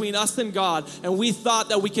ladder between us and God, and we thought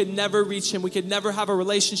that we could never reach him, we could never have a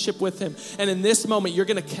relationship with him. And in this moment, you're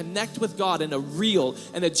going to connect with God in a real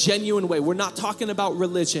and a genuine way. We're not talking about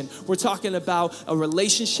religion. We're talking about a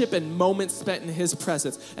relationship and moments spent in his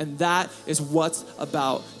presence. And that is what's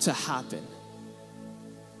about to happen.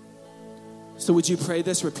 So would you pray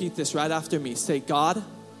this, repeat this right after me. Say, God,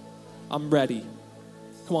 I'm ready.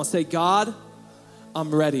 Come on, say, God,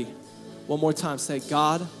 I'm ready. One more time, say,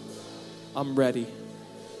 God, I'm ready.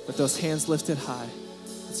 With those hands lifted high,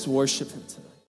 let's worship him tonight.